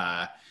world.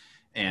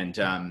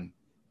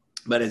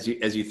 But as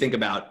you think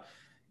about,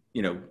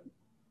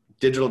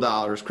 digital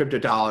dollars, crypto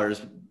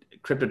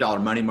dollar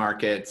money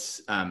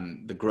markets,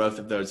 the growth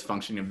of those,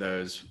 functioning of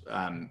those,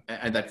 and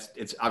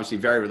it's obviously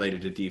very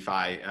related to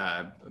DeFi.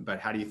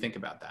 But how do you think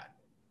about that?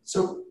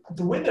 So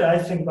the way that I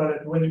think about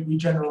it, the way that we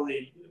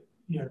generally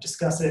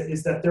discuss it,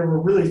 is that there were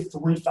really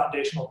three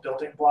foundational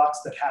building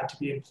blocks that had to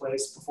be in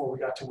place before we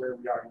got to where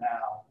we are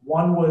now.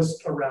 One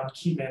was around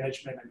key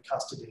management and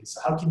custody. So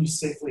how can you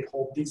safely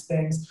hold these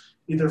things,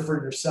 either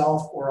for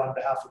yourself or on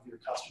behalf of your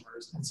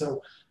customers? And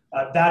so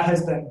that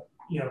has been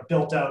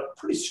built out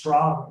pretty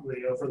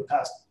strongly over the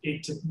past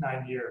 8 to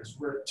 9 years.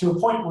 We're to a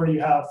point where you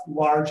have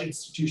large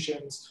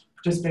institutions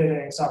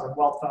participating, sovereign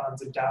wealth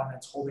funds,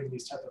 endowments holding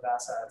these type of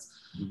assets.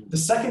 Mm-hmm. The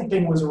second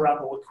thing was around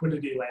the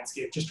liquidity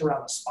landscape, just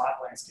around the spot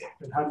landscape,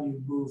 and how do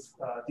you move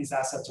these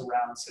assets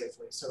around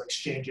safely? So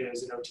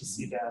exchanges and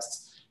OTC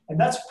desks. And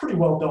that's pretty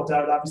well built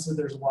out. Obviously,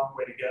 there's a long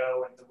way to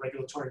go, and the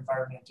regulatory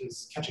environment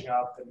is catching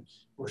up, and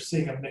we're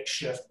seeing a mix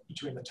shift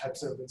between the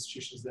types of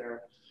institutions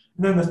there.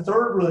 And then the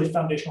third really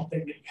foundational thing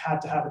that you had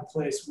to have in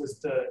place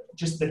was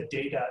just the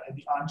data and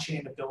the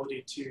on-chain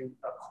ability to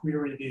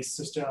query these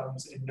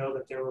systems and know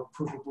that they were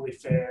provably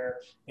fair,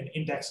 and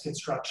index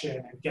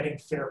construction and getting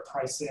fair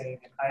pricing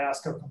and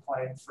IOSCO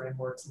compliant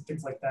frameworks and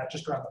things like that,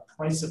 just around the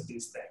price of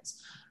these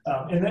things.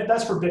 And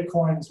that's for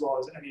Bitcoin as well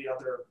as any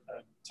other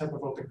type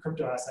of open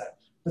crypto asset.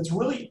 That's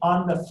really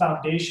on the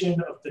foundation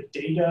of the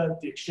data,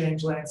 the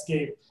exchange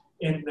landscape,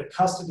 in the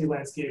custody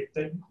landscape,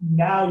 that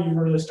now you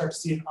really start to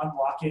see an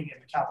unlocking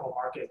in the capital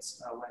markets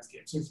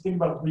landscape. So if you think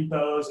about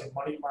repos and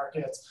money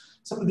markets,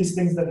 some of these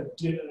things that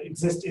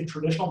exist in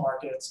traditional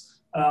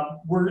markets,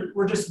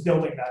 we're just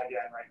building that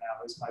again right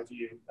now, is my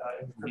view,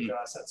 in the crypto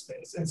asset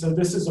space. And so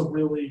this is a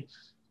really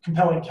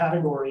compelling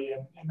category,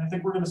 and I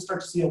think we're going to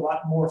start to see a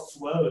lot more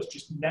flows,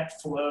 just net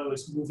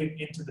flows moving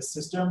into the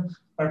system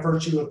by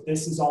virtue of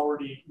this is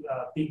already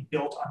being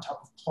built on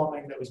top of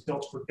plumbing that was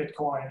built for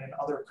Bitcoin and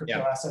other crypto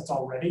assets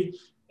already,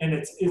 and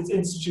it's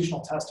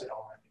institutional tested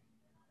already.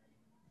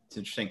 It's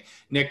interesting.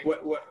 Nick,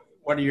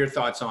 what are your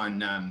thoughts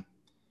on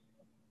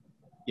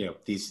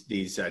these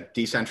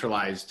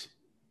decentralized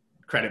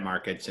credit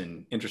markets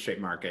and interest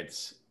rate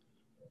markets?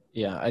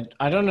 Yeah,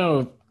 I don't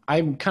know.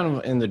 I'm kind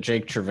of in the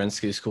Jake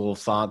Chervinsky school of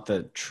thought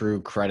that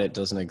true credit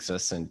doesn't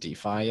exist in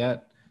DeFi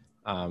yet.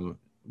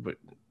 But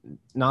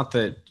not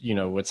that,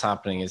 what's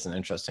happening isn't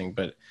interesting,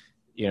 but,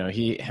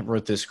 he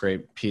wrote this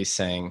great piece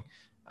saying,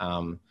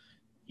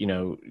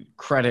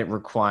 credit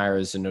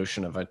requires a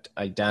notion of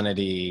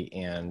identity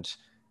and,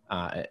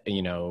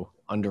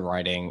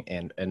 underwriting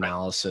and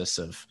analysis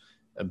of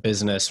a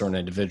business or an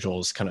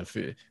individual's kind of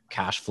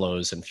cash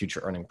flows and future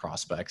earning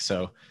prospects.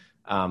 So,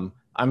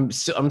 I'm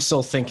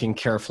still thinking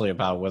carefully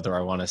about whether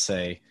I want to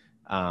say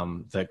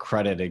that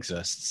credit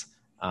exists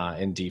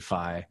in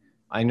DeFi.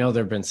 I know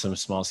there have been some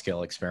small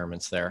scale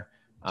experiments there.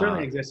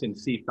 Certainly exists in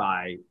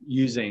CeFi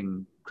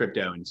using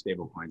crypto and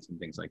stablecoins and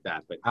things like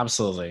that. But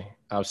absolutely,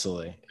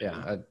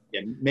 yeah.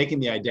 Making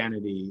the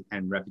identity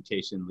and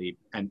reputation leap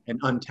and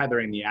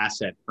untethering the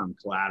asset from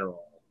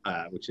collateral,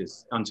 which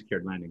is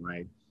unsecured lending,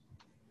 right?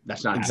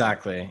 That's not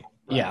exactly. Happening.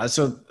 Yeah,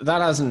 so that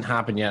hasn't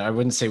happened yet. I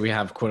wouldn't say we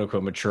have quote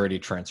unquote maturity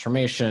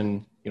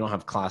transformation. You don't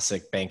have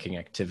classic banking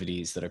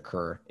activities that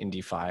occur in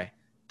DeFi.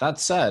 That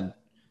said,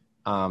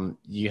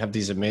 you have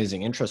these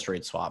amazing interest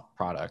rate swap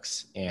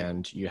products,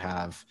 and you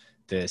have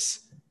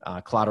this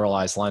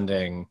collateralized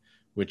lending,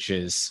 which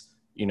is,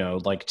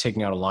 like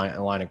taking out a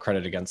line of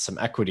credit against some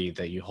equity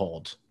that you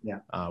hold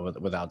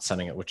without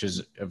sending it, which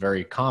is a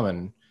very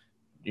common,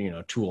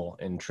 tool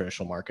in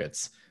traditional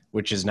markets,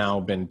 which has now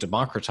been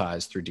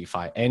democratized through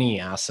DeFi. Any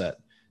asset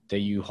that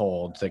you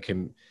hold that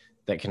can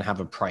have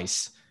a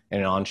price in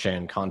an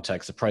on-chain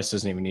context, the price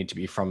doesn't even need to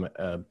be from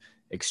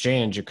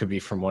exchange, it could be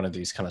from one of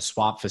these kind of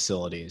swap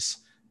facilities.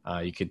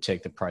 You could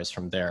take the price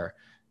from there.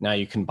 Now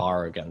you can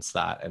borrow against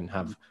that and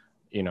have,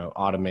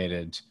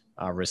 automated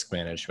risk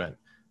management.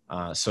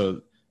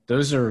 So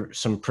those are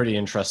some pretty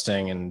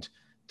interesting, and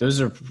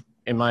those are,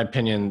 in my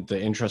opinion, the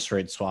interest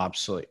rate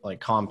swaps, like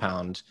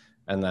Compound,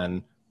 and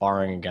then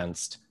borrowing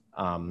against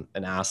an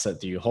asset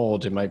that you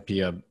hold. It might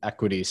be a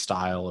equity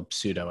style, a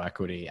pseudo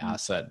equity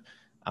asset.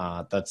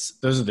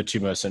 Those are the two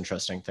most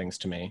interesting things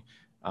to me.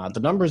 The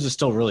numbers are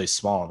still really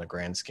small in the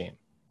grand scheme.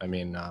 I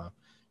mean,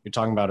 you're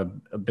talking about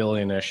a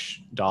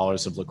billion-ish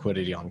dollars of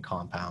liquidity on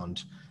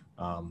Compound.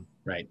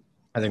 Right.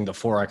 I think the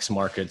Forex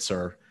markets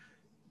are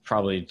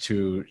probably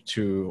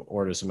two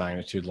orders of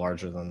magnitude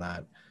larger than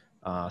that.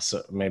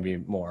 So maybe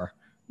more.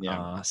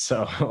 Yeah.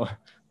 So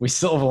we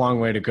still have a long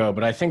way to go,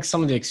 but I think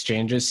some of the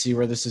exchanges see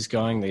where this is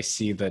going. They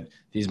see that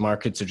these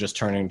markets are just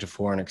turning to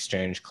foreign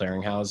exchange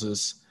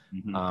clearinghouses.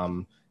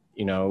 Mm-hmm.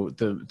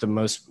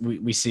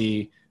 We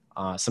see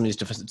some of these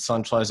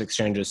decentralized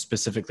exchanges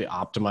specifically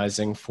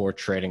optimizing for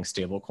trading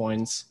stable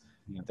coins.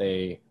 Yeah.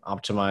 They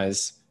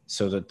optimize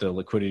so that the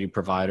liquidity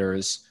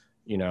providers,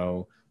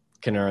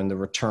 can earn the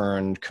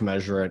return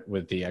commensurate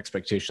with the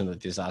expectation that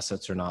these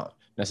assets are not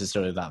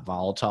necessarily that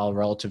volatile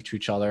relative to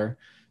each other.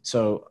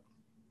 So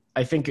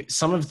I think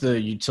some of the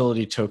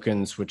utility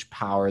tokens which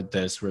powered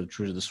this were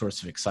truly the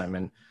source of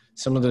excitement.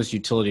 Some of those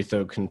utility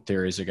token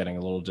theories are getting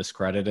a little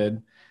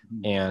discredited,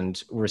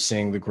 and we're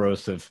seeing the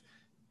growth of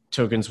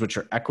tokens which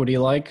are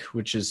equity-like,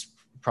 which is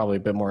probably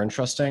a bit more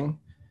interesting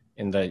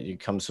in that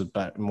it comes with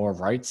more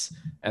rights,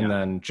 and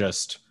then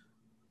just,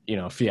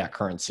 fiat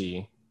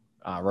currency,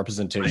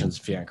 representations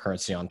of fiat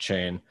currency on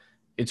chain.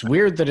 It's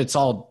weird that it's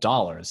all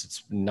dollars.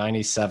 It's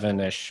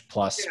 97-ish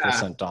plus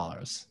 %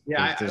 dollars.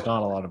 Yeah, there's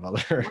not a lot of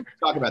other.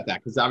 Talk about that,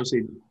 because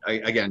obviously,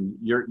 again,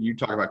 you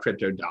talk about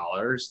crypto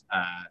dollars.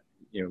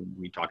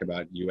 We talk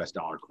about U.S.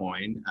 dollar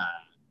coin,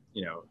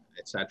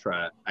 et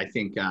cetera. I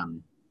think,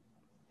 from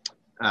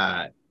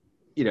a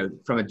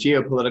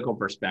geopolitical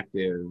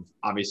perspective,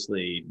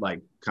 obviously,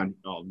 like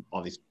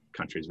all these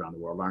countries around the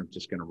world aren't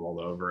just going to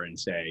roll over and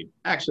say,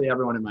 actually,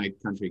 everyone in my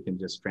country can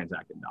just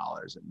transact in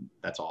dollars, and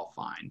that's all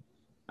fine.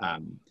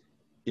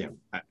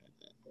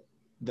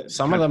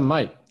 Some of them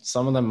might.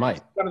 Some of them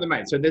might.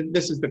 So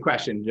this is the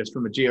question, just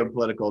from a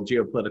geopolitical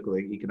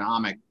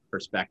economic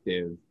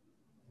perspective.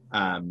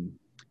 The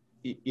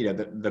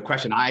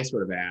question I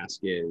sort of ask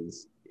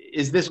is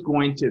this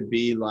going to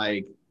be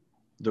like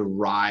the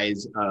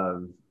rise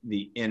of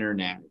the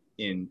internet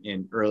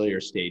in earlier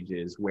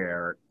stages,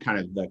 where kind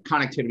of the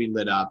connectivity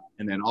lit up,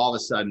 and then all of a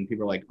sudden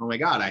people are like, oh my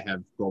God, I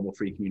have global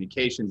free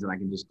communications, and I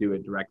can just do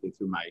it directly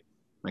through my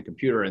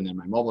computer and then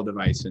my mobile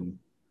device, and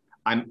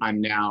I'm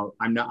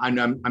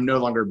no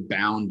longer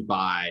bound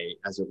by,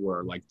 as it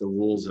were, like the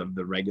rules of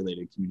the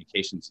regulated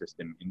communication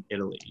system in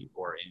Italy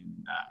or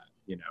in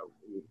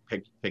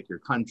pick your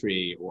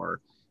country, or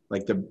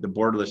like the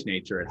borderless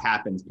nature. It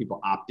happens. People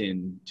opt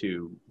in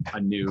to a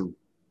new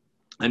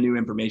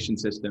information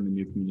system, a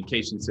new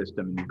communication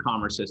system, a new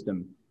commerce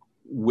system.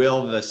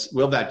 Will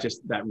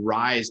that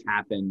rise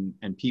happen,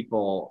 and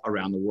people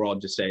around the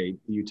world just say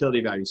the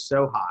utility value is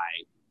so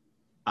high,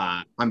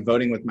 I'm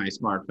voting with my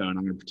smartphone,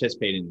 I'm going to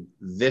participate in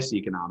this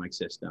economic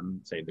system,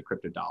 say the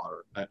crypto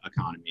dollar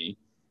economy,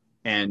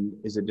 and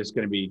is it just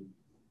going to be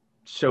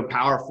so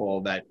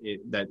powerful that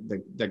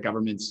the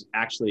governments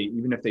actually,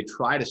 even if they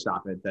try to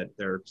stop it, that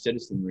their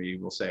citizenry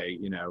will say,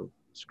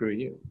 screw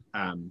you.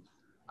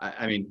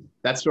 I mean,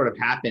 that's sort of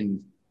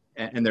happened,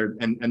 and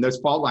those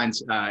fault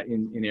lines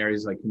in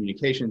areas like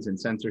communications and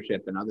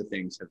censorship and other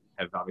things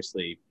have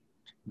obviously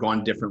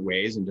gone different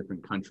ways in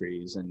different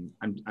countries. And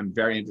I'm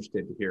very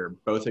interested to hear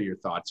both of your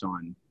thoughts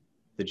on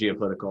the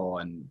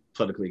geopolitical and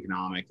political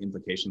economic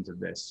implications of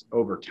this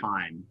over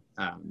time,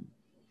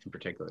 in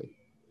particular.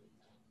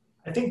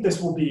 I think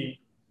this will be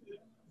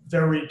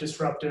very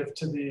disruptive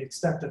to the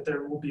extent that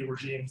there will be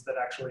regimes that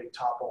actually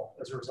topple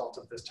as a result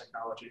of this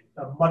technology,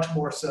 much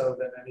more so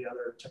than any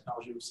other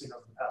technology we've seen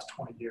over the past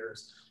 20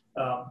 years.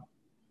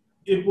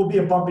 It will be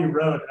a bumpy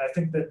road, and I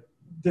think that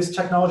this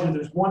technology,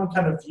 there's one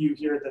kind of view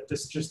here that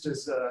this just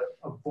is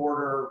a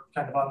border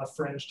kind of on the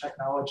fringe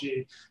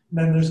technology, and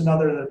then there's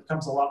another that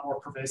becomes a lot more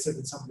pervasive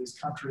in some of these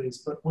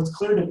countries. But what's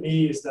clear to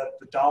me is that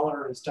the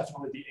dollar is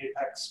definitely the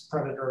apex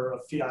predator of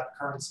fiat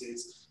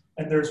currencies.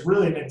 And there's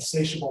really an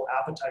insatiable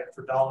appetite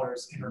for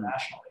dollars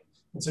internationally.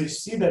 And so you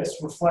see this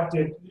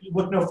reflected,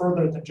 look no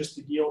further than just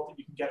the yield that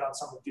you can get on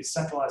some of these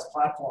centralized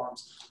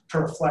platforms to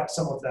reflect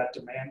some of that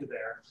demand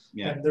there.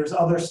 Yeah. And there's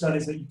other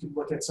studies that you can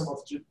look at, some of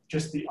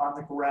just the on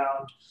the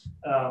ground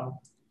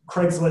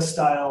Craigslist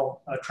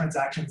style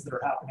transactions that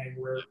are happening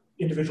where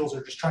individuals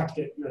are just trying to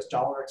get US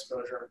dollar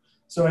exposure.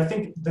 So I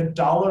think the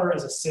dollar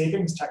as a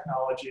savings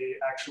technology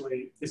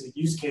actually is a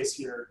use case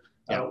here.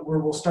 Where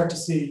we'll start to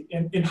see,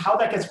 in how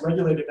that gets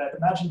regulated, I'd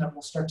imagine that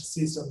we'll start to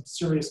see some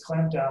serious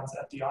clampdowns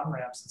at the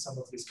on-ramps in some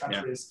of these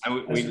countries.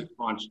 Yeah. We just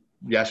launched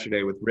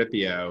yesterday with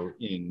Ripio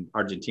in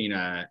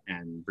Argentina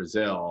and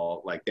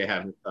Brazil. Like, they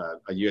have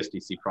a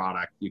USDC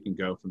product. You can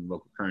go from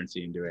local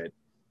currency and do it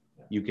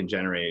you can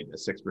generate a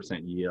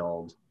 6%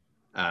 yield.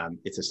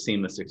 It's a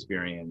seamless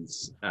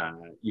experience.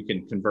 You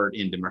can convert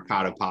into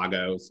Mercado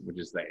Pago, which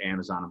is the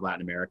Amazon of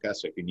Latin America.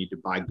 So if you need to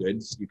buy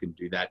goods, you can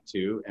do that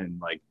too. And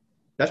like,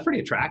 that's pretty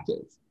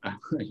attractive,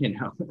 you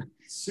know?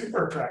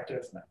 Super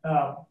attractive.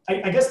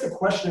 I guess the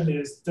question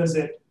is, does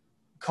it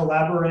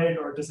collaborate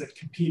or does it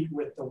compete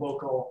with the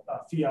local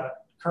fiat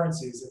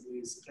currencies in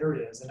these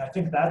areas? And I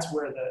think that's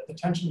where the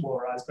tension will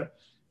arise. But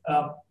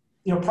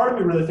you know, part of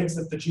me really thinks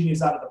that the genie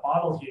is out of the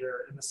bottle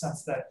here, in the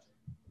sense that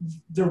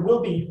there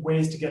will be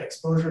ways to get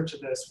exposure to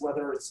this,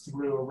 whether it's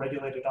through a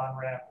regulated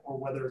on-ramp or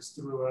whether it's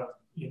through a,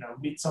 you know,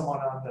 meet someone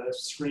on the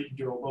street and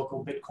do a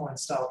local Bitcoin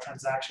style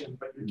transaction,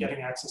 but you're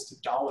getting access to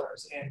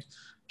dollars. And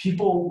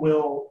people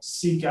will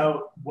seek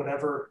out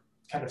whatever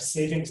kind of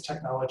savings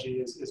technology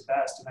is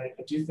best. And I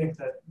do think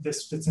that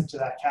this fits into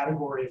that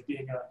category of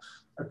being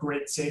a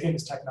great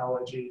savings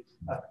technology,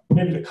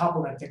 maybe to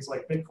complement things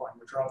like Bitcoin,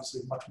 which are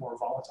obviously much more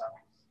volatile.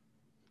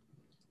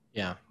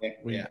 Yeah,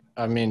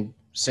 I mean,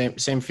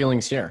 same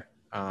feelings here.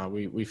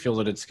 We feel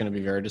that it's going to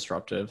be very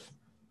disruptive.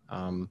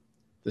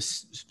 The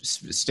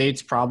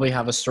states probably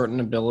have a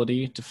certain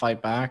ability to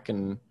fight back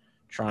and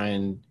try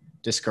and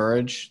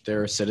discourage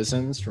their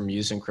citizens from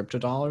using crypto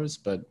dollars,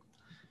 but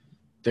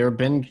there have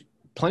been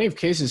plenty of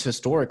cases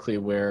historically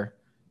where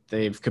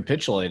they've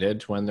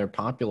capitulated when their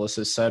populace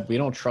has said, we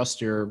don't trust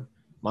your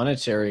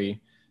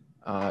monetary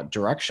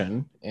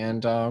direction,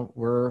 and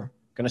we're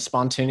going to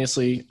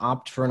spontaneously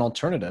opt for an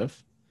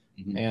alternative.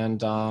 Mm-hmm.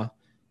 And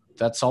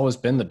that's always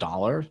been the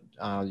dollar.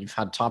 You've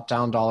had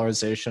top-down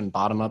dollarization,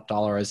 bottom-up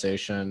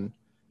dollarization.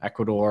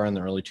 Ecuador in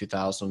the early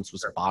 2000s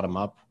was a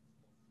bottom-up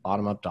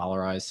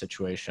dollarized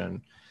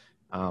situation.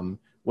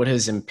 What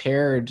has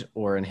impaired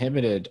or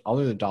inhibited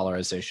other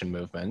dollarization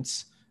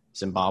movements,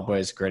 Zimbabwe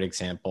is a great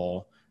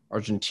example.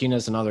 Argentina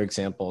is another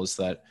example, is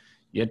that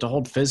you had to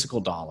hold physical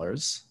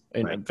dollars.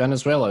 In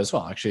Venezuela as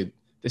well. Actually,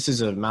 this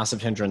is a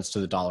massive hindrance to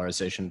the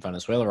dollarization in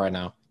Venezuela right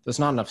now. There's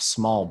not enough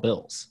small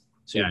bills.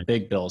 So you have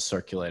big bills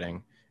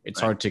circulating. It's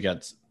hard to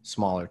get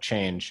smaller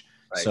change.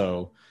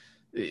 So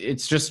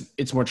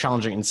it's more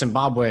challenging. In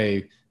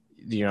Zimbabwe,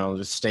 you know,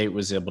 the state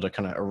was able to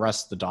kind of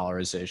arrest the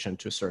dollarization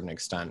to a certain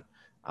extent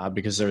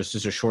because there was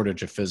just a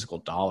shortage of physical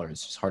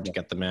dollars. It's hard to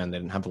get them in. They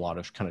didn't have a lot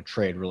of kind of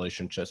trade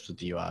relationships with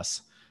the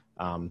US.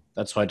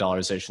 That's why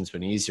dollarization's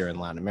been easier in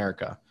Latin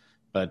America.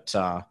 But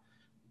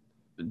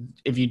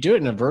if you do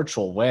it in a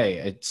virtual way,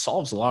 it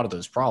solves a lot of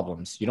those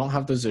problems. You don't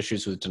have those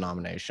issues with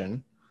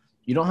denomination.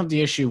 You don't have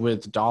the issue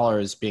with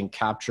dollars being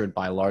captured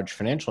by large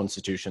financial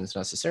institutions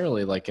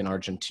necessarily. Like in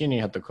Argentina,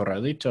 you had the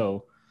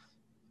Corralito.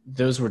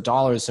 Those were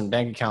dollars in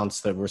bank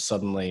accounts that were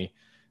suddenly,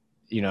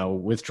 you know,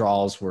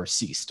 withdrawals were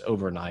ceased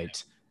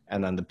overnight,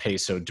 and then the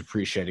peso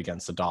depreciated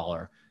against the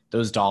dollar.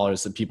 Those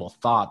dollars that people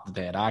thought that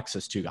they had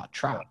access to got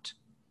trapped.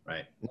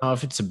 Right. Now,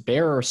 if it's a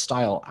bearer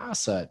style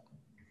asset,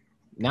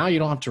 now you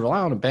don't have to rely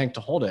on a bank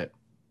to hold it.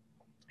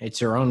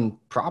 It's your own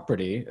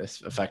property,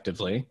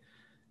 effectively.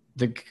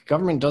 The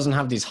government doesn't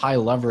have these high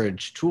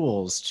leverage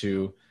tools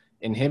to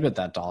inhibit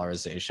that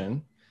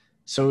dollarization.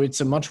 So it's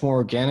a much more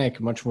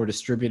organic, much more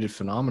distributed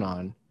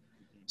phenomenon.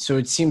 So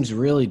it seems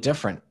really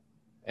different.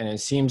 And it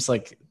seems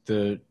like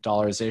the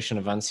dollarization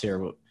events here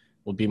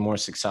will be more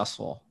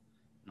successful.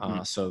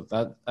 Mm-hmm. So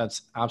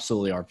that's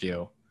absolutely our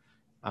view.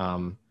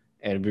 And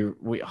it'd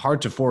be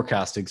hard to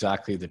forecast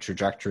exactly the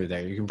trajectory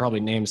there. You can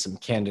probably name some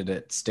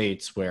candidate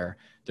states where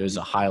there's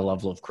a high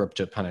level of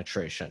crypto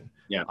penetration,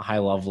 a high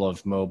level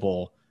of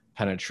mobile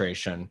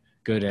penetration,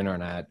 good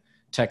internet,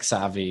 tech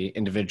savvy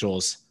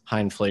individuals, high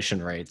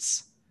inflation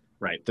rates.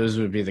 Right. Those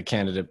would be the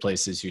candidate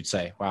places you'd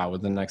say, wow,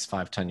 within the next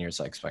 5-10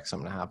 years, I expect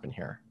something to happen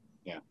here.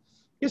 Yeah.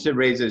 Yes, it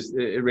raises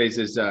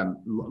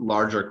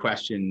larger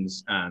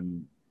questions.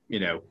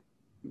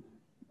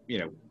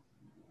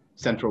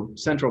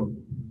 Central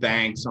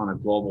banks on a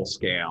global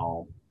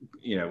scale,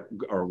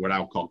 or what I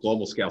would call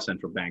global scale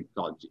central bank,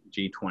 call it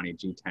G20,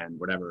 G10,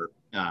 whatever.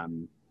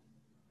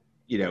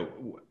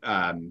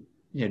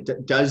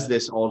 Does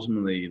this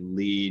ultimately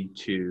lead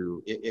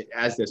to,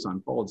 as this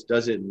unfolds,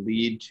 does it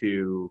lead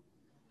to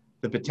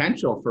the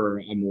potential for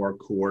a more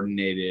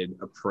coordinated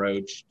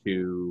approach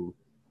to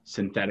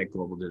synthetic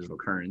global digital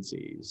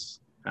currencies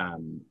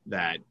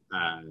that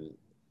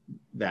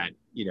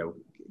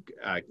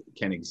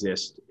can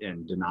exist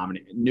and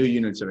denominate new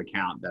units of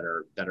account that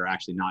are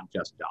actually not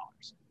just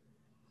dollars,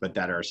 but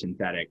that are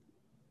synthetic?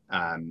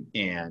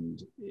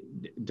 And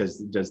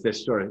does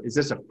this is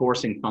this a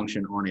forcing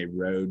function on a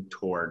road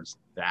towards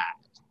that?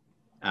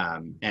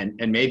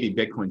 And maybe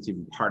Bitcoin's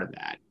even part of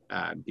that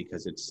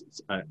because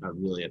it's a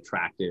really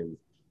attractive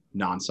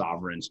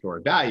non-sovereign store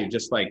of value,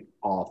 just like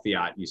all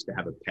fiat used to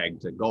have a peg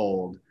to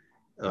gold.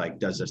 Like,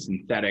 does a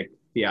synthetic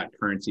fiat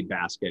currency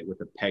basket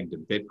with a peg to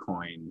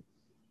Bitcoin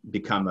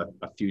become a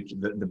future,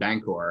 the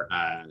Bancor,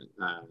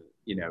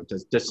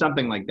 does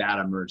something like that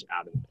emerge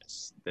out of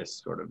this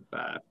sort of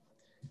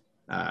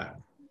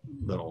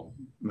little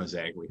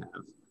mosaic we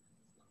have?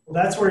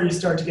 Well, that's where you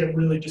start to get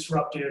really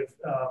disruptive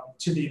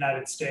to the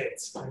United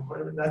States.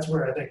 And that's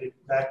where I think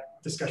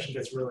that discussion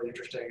gets really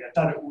interesting. I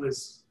thought it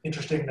was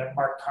interesting that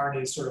Mark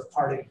Carney's sort of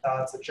parting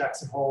thoughts at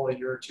Jackson Hole a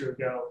year or two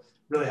ago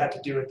really had to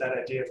do with that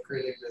idea of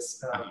creating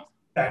this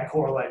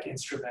Bancor-like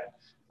instrument.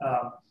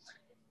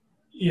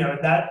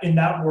 In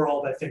that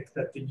world, I think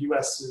that the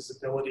U.S.'s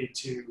ability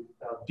to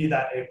be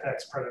that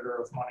apex predator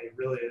of money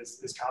really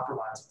is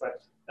compromised.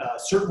 But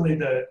certainly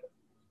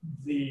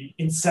the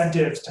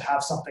incentives to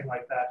have something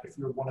like that, if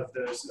you're one of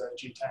those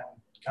G10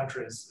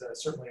 countries,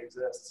 certainly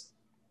exists.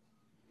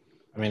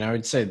 I mean, I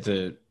would say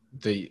the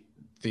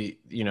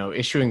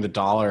issuing the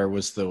dollar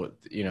was the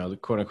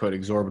quote unquote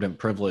exorbitant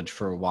privilege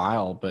for a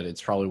while, but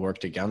it's probably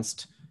worked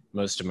against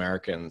most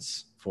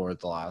Americans for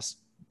the last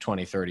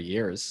 20, 30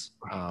 years.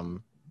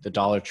 The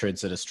dollar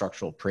trades at a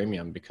structural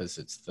premium because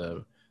it's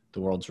the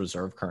world's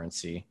reserve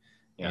currency.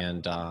 Yeah.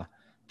 And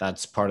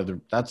that's part of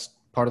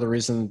the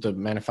reason the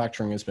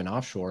manufacturing has been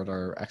offshored.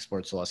 Our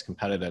exports are less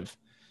competitive.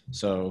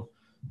 So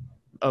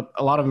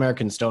a lot of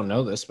Americans don't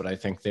know this, but I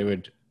think they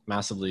would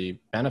massively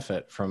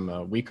benefit from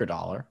a weaker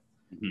dollar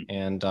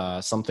and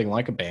something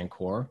like a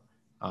Bancor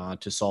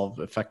to solve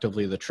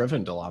effectively the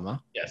Triven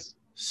dilemma. Yes.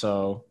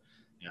 So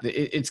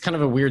it's kind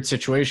of a weird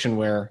situation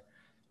where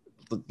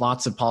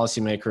lots of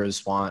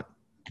policymakers want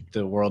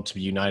the world to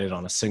be united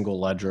on a single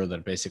ledger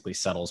that basically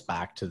settles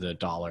back to the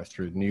dollar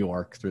through New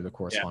York, through the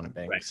correspondent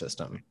banking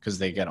system, because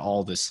they get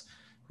all this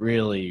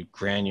really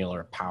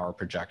granular power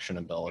projection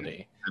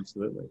ability.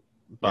 Absolutely.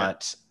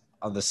 But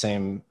at the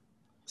same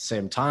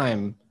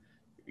time,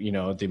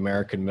 the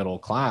American middle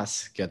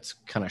class gets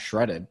kind of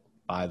shredded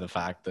by the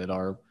fact that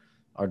our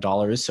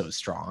dollar is so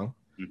strong.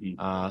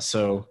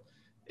 So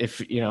if,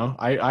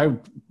 I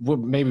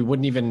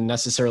wouldn't even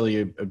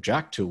necessarily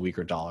object to a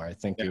weaker dollar. I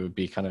think it would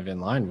be kind of in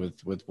line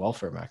with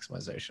welfare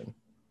maximization.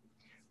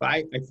 But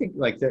I think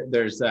like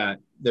there's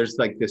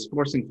like this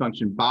forcing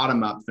function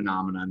bottom up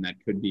phenomenon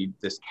that could be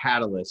this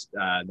catalyst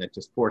that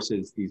just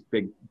forces these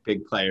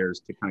big players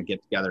to kind of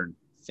get together and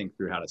think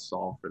through how to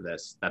solve for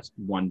this. That's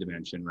one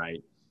dimension,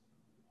 right?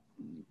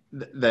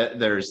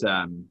 There's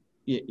I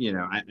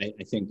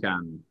think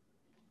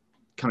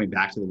coming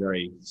back to the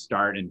very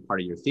start and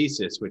part of your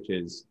thesis, which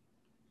is,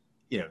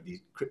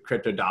 these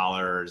crypto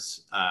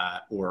dollars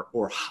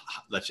or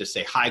let's just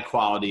say high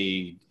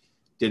quality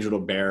digital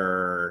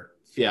bearer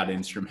fiat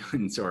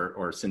instruments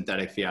or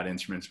synthetic fiat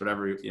instruments,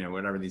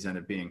 whatever these end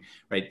up being,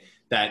 right?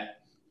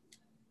 That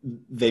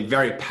they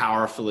very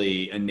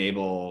powerfully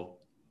enable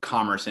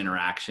commerce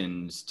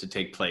interactions to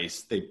take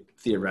place. They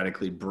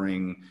theoretically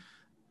bring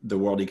the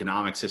world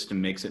economic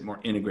system, makes it more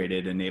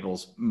integrated,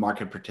 enables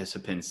market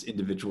participants,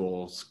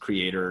 individuals,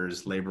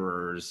 creators,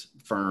 laborers,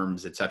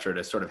 firms, et cetera,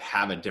 to sort of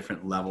have a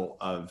different level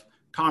of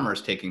commerce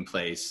taking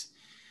place.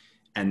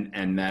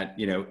 And that,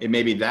 it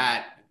may be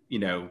that,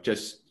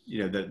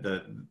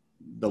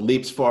 the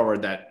leaps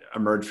forward that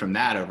emerge from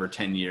that over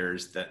 10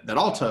 years that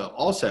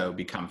also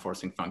become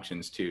forcing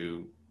functions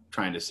to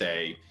trying to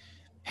say,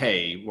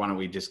 hey, why don't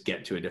we just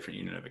get to a different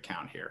unit of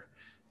account here?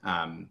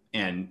 And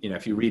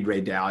if you read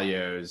Ray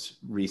Dalio's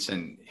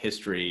recent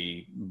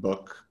history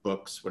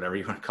books, whatever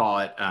you want to call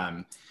it,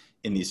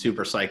 in these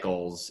super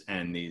cycles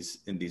and these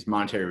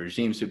monetary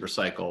regime super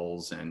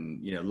cycles,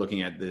 and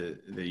looking at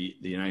the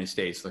United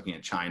States, looking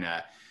at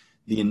China,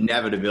 the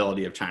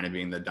inevitability of China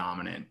being the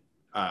dominant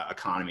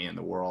economy in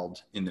the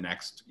world in the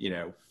next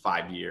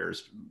 5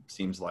 years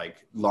seems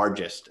like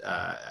largest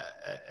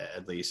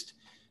at least,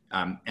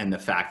 and the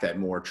fact that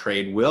more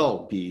trade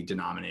will be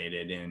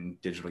denominated in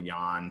digital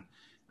yuan.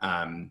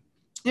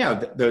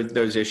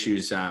 Those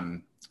issues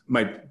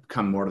might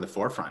come more to the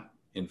forefront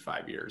in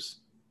 5 years.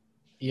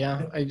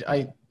 Yeah,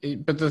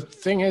 but the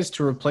thing is,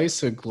 to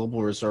replace a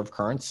global reserve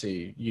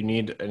currency, you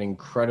need an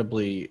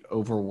incredibly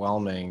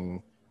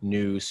overwhelming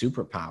new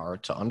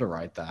superpower to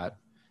underwrite that.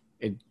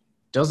 It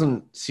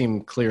doesn't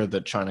seem clear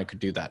that China could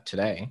do that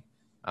today.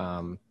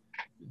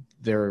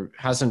 There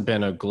hasn't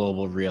been a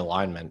global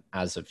realignment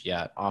as of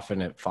yet.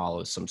 Often it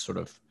follows some sort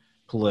of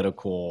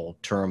political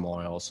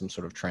turmoil, some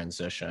sort of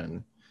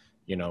transition.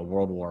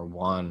 World War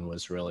I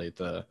was really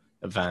the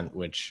event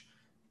which,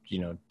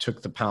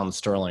 took the pound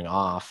sterling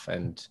off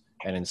and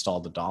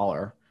installed the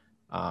dollar.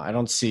 I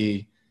don't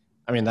see,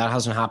 that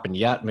hasn't happened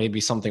yet.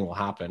 Maybe something will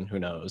happen, who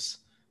knows?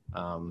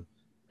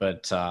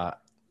 But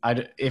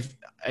if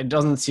it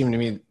doesn't seem to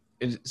me,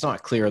 it's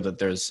not clear that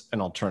there's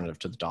an alternative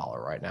to the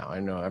dollar right now. I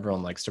know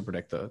everyone likes to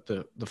predict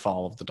the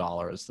fall of the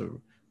dollar as the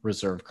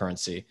reserve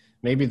currency.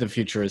 Maybe the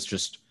future is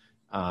just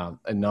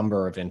a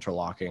number of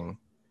interlocking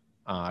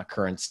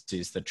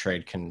currencies that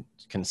trade can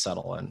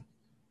settle in,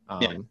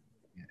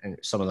 and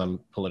some of them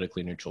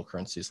politically neutral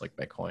currencies like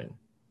Bitcoin.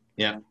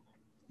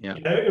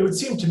 It would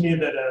seem to me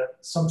that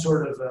some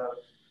sort of a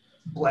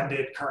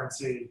blended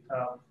currency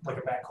like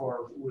a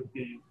Bancor would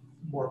be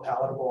more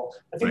palatable.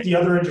 I think the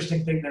other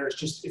interesting thing there is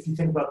just if you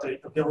think about the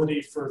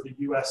ability for the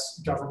U.S.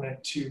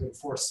 government to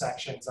enforce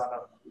sanctions on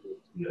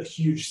a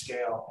huge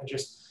scale, and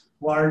just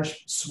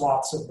large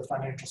swaths of the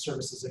financial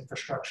services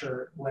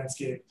infrastructure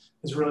landscape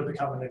has really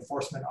become an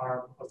enforcement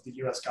arm of the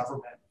US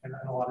government in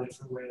a lot of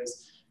different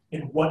ways.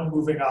 And what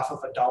moving off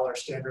of a dollar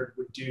standard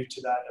would do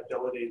to that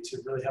ability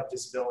to really have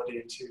visibility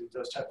into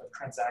those type of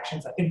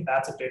transactions, I think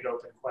that's a big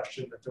open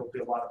question that there will be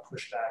a lot of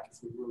pushback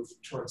if we move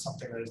towards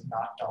something that is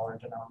not dollar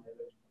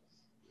denominated.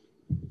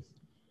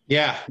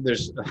 Yeah,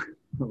 there's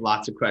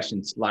lots of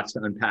questions, lots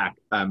to unpack.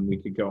 We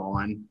could go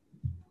on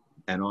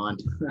and on,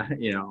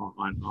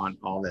 on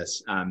all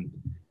this.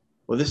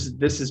 Well,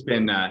 this has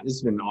been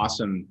an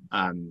awesome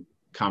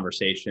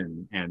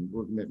conversation, and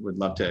would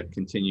love to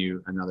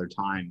continue another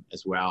time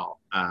as well.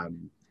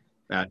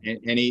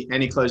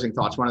 Any closing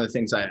thoughts? One of the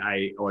things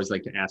I always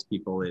like to ask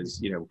people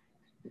is,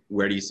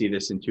 where do you see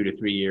this in 2 to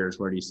 3 years?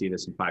 Where do you see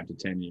this in 5 to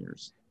 10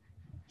 years?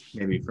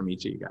 Maybe from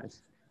each of you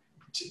guys.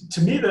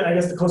 To me, I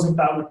guess the closing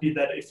thought would be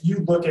that if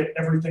you look at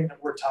everything that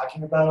we're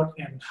talking about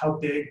and how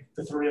big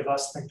the three of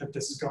us think that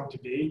this is going to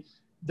be,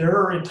 there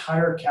are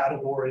entire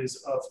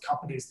categories of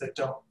companies that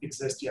don't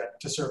exist yet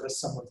to service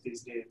some of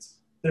these needs.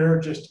 There are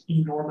just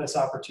enormous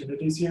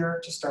opportunities here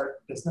to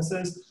start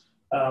businesses.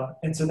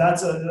 And so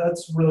that's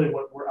really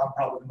what I'm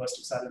probably the most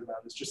excited about,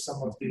 is just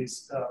some of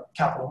these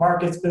capital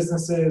markets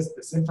businesses,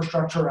 this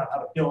infrastructure around how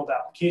to build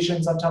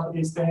applications on top of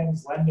these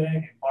things, lending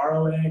and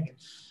borrowing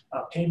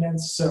and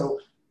payments. So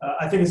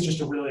I think it's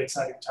just a really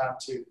exciting time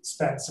to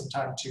spend some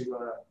time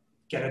to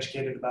get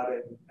educated about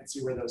it and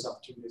see where those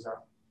opportunities are.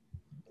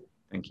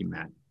 Thank you,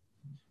 Matt.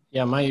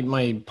 Yeah,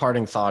 my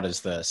parting thought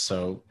is this.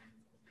 So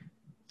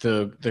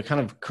the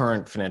kind of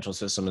current financial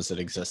system as it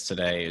exists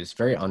today is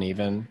very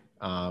uneven,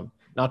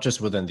 not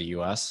just within the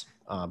US,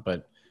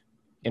 but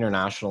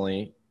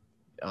internationally,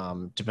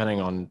 depending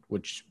on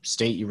which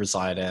state you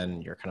reside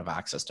in, your kind of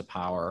access to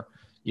power.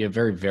 You have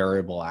very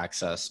variable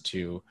access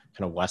to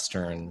kind of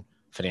Western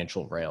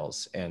financial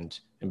rails. And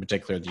in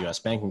particular, the US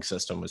banking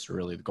system was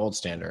really the gold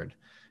standard.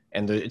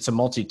 And it's a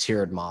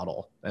multi-tiered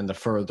model. And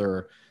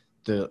the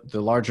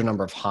larger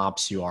number of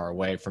hops you are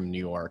away from New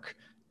York,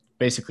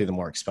 basically the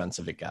more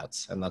expensive it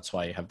gets. And that's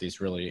why you have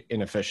these really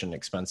inefficient,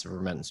 expensive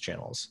remittance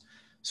channels.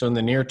 So in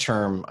the near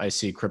term, I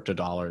see crypto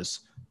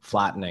dollars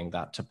flattening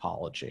that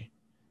topology.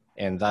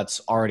 And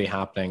that's already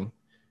happening.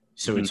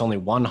 So it's only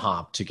one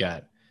hop to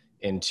get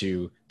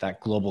into that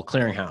global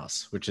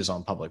clearinghouse, which is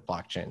on public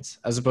blockchains,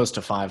 as opposed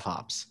to 5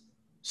 hops.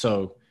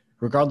 So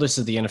regardless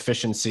of the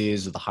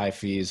inefficiencies or the high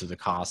fees or the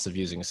costs of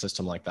using a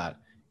system like that,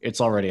 it's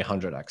already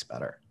 100x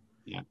better.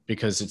 Yeah.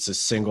 Because it's a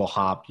single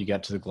hop, you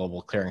get to the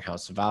global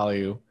clearinghouse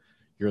value,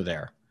 you're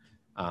there.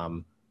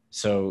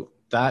 So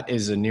that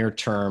is a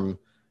near-term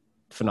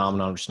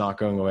phenomenon which is not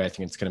going away. I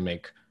think it's going to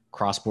make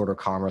cross-border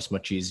commerce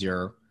much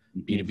easier,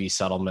 B2B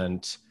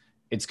settlement.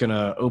 It's going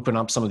to open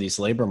up some of these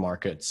labor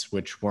markets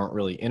which weren't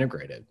really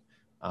integrated.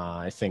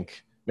 I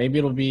think maybe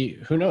it'll be,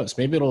 who knows,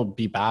 maybe it'll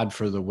be bad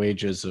for the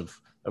wages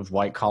of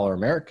white-collar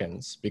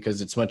Americans,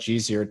 because it's much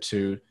easier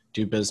to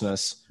do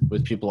business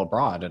with people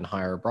abroad and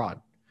hire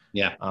abroad.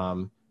 Yeah.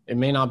 It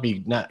may not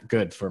be net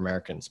good for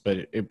Americans, but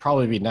it'd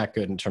probably be net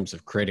good in terms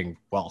of creating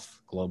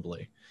wealth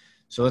globally.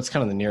 So that's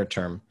kind of the near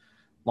term.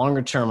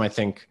 Longer term, I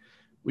think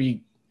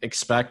we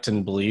expect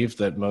and believe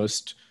that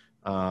most,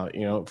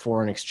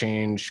 foreign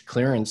exchange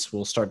clearance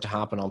will start to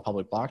happen on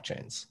public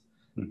blockchains.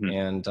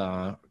 And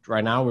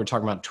right now we're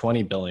talking about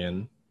 20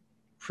 billion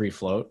free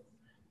float.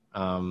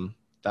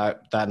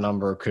 That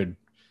number could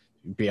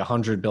be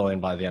 100 billion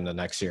by the end of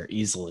next year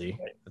easily.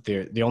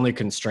 The only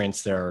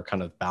constraints there are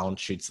kind of balance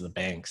sheets of the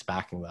banks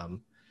backing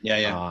them.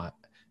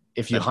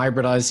 If you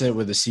hybridize it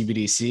with a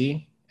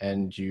CBDC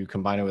and you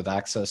combine it with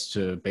access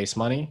to base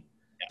money,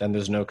 then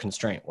there's no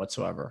constraint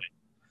whatsoever.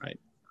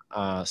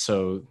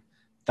 So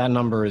that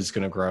number is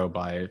going to grow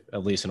by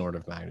at least an order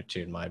of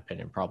magnitude, in my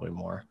opinion, probably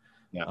more.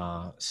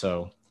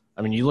 So,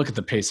 I mean, you look at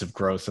the pace of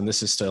growth, and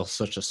this is still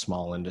such a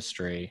small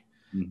industry.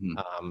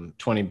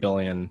 20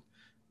 billion,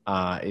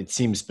 it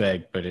seems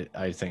big, but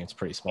I think it's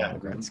pretty small in the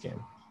grand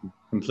scheme.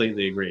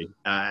 Completely agree.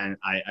 And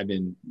I've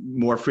been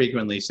more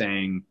frequently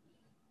saying,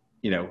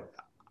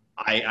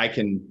 I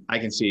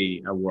can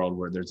see a world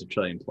where there's $1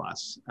 trillion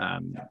plus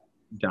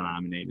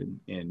denominated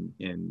in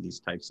these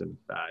types of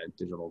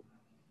digital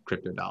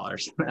crypto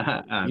dollars.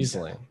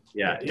 Easily.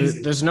 Yeah.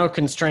 There's no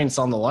constraints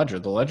on the ledger.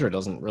 The ledger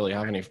doesn't really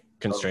have any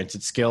constraints.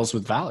 It scales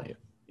with value.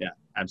 Yeah,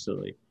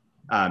 absolutely.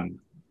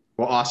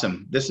 Well,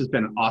 awesome. This has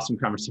been an awesome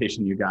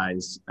conversation, you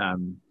guys.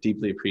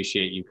 Deeply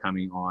appreciate you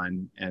coming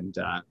on, and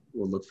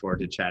we'll look forward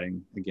to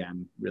chatting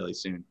again really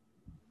soon.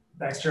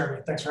 Thanks,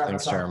 Jeremy. Thanks for having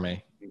us on. Thanks,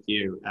 Jeremy. Thank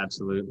you.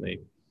 Absolutely.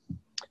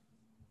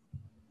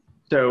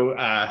 So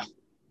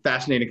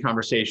fascinating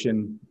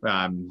conversation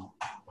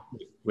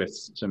with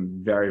some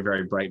very,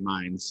 very bright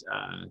minds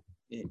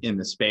in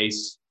the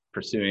space,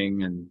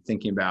 pursuing and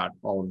thinking about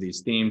all of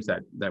these themes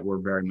that we're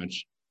very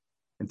much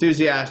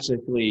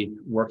enthusiastically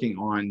working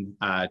on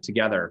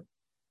together.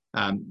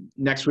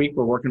 Next week,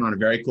 we're working on a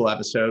very cool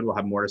episode. We'll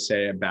have more to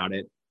say about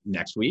it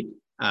next week.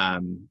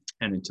 And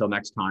until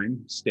next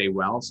time, stay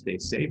well, stay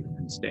safe,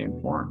 and stay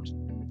informed.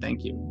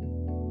 Thank you.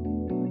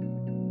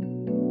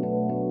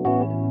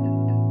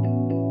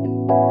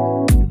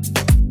 you.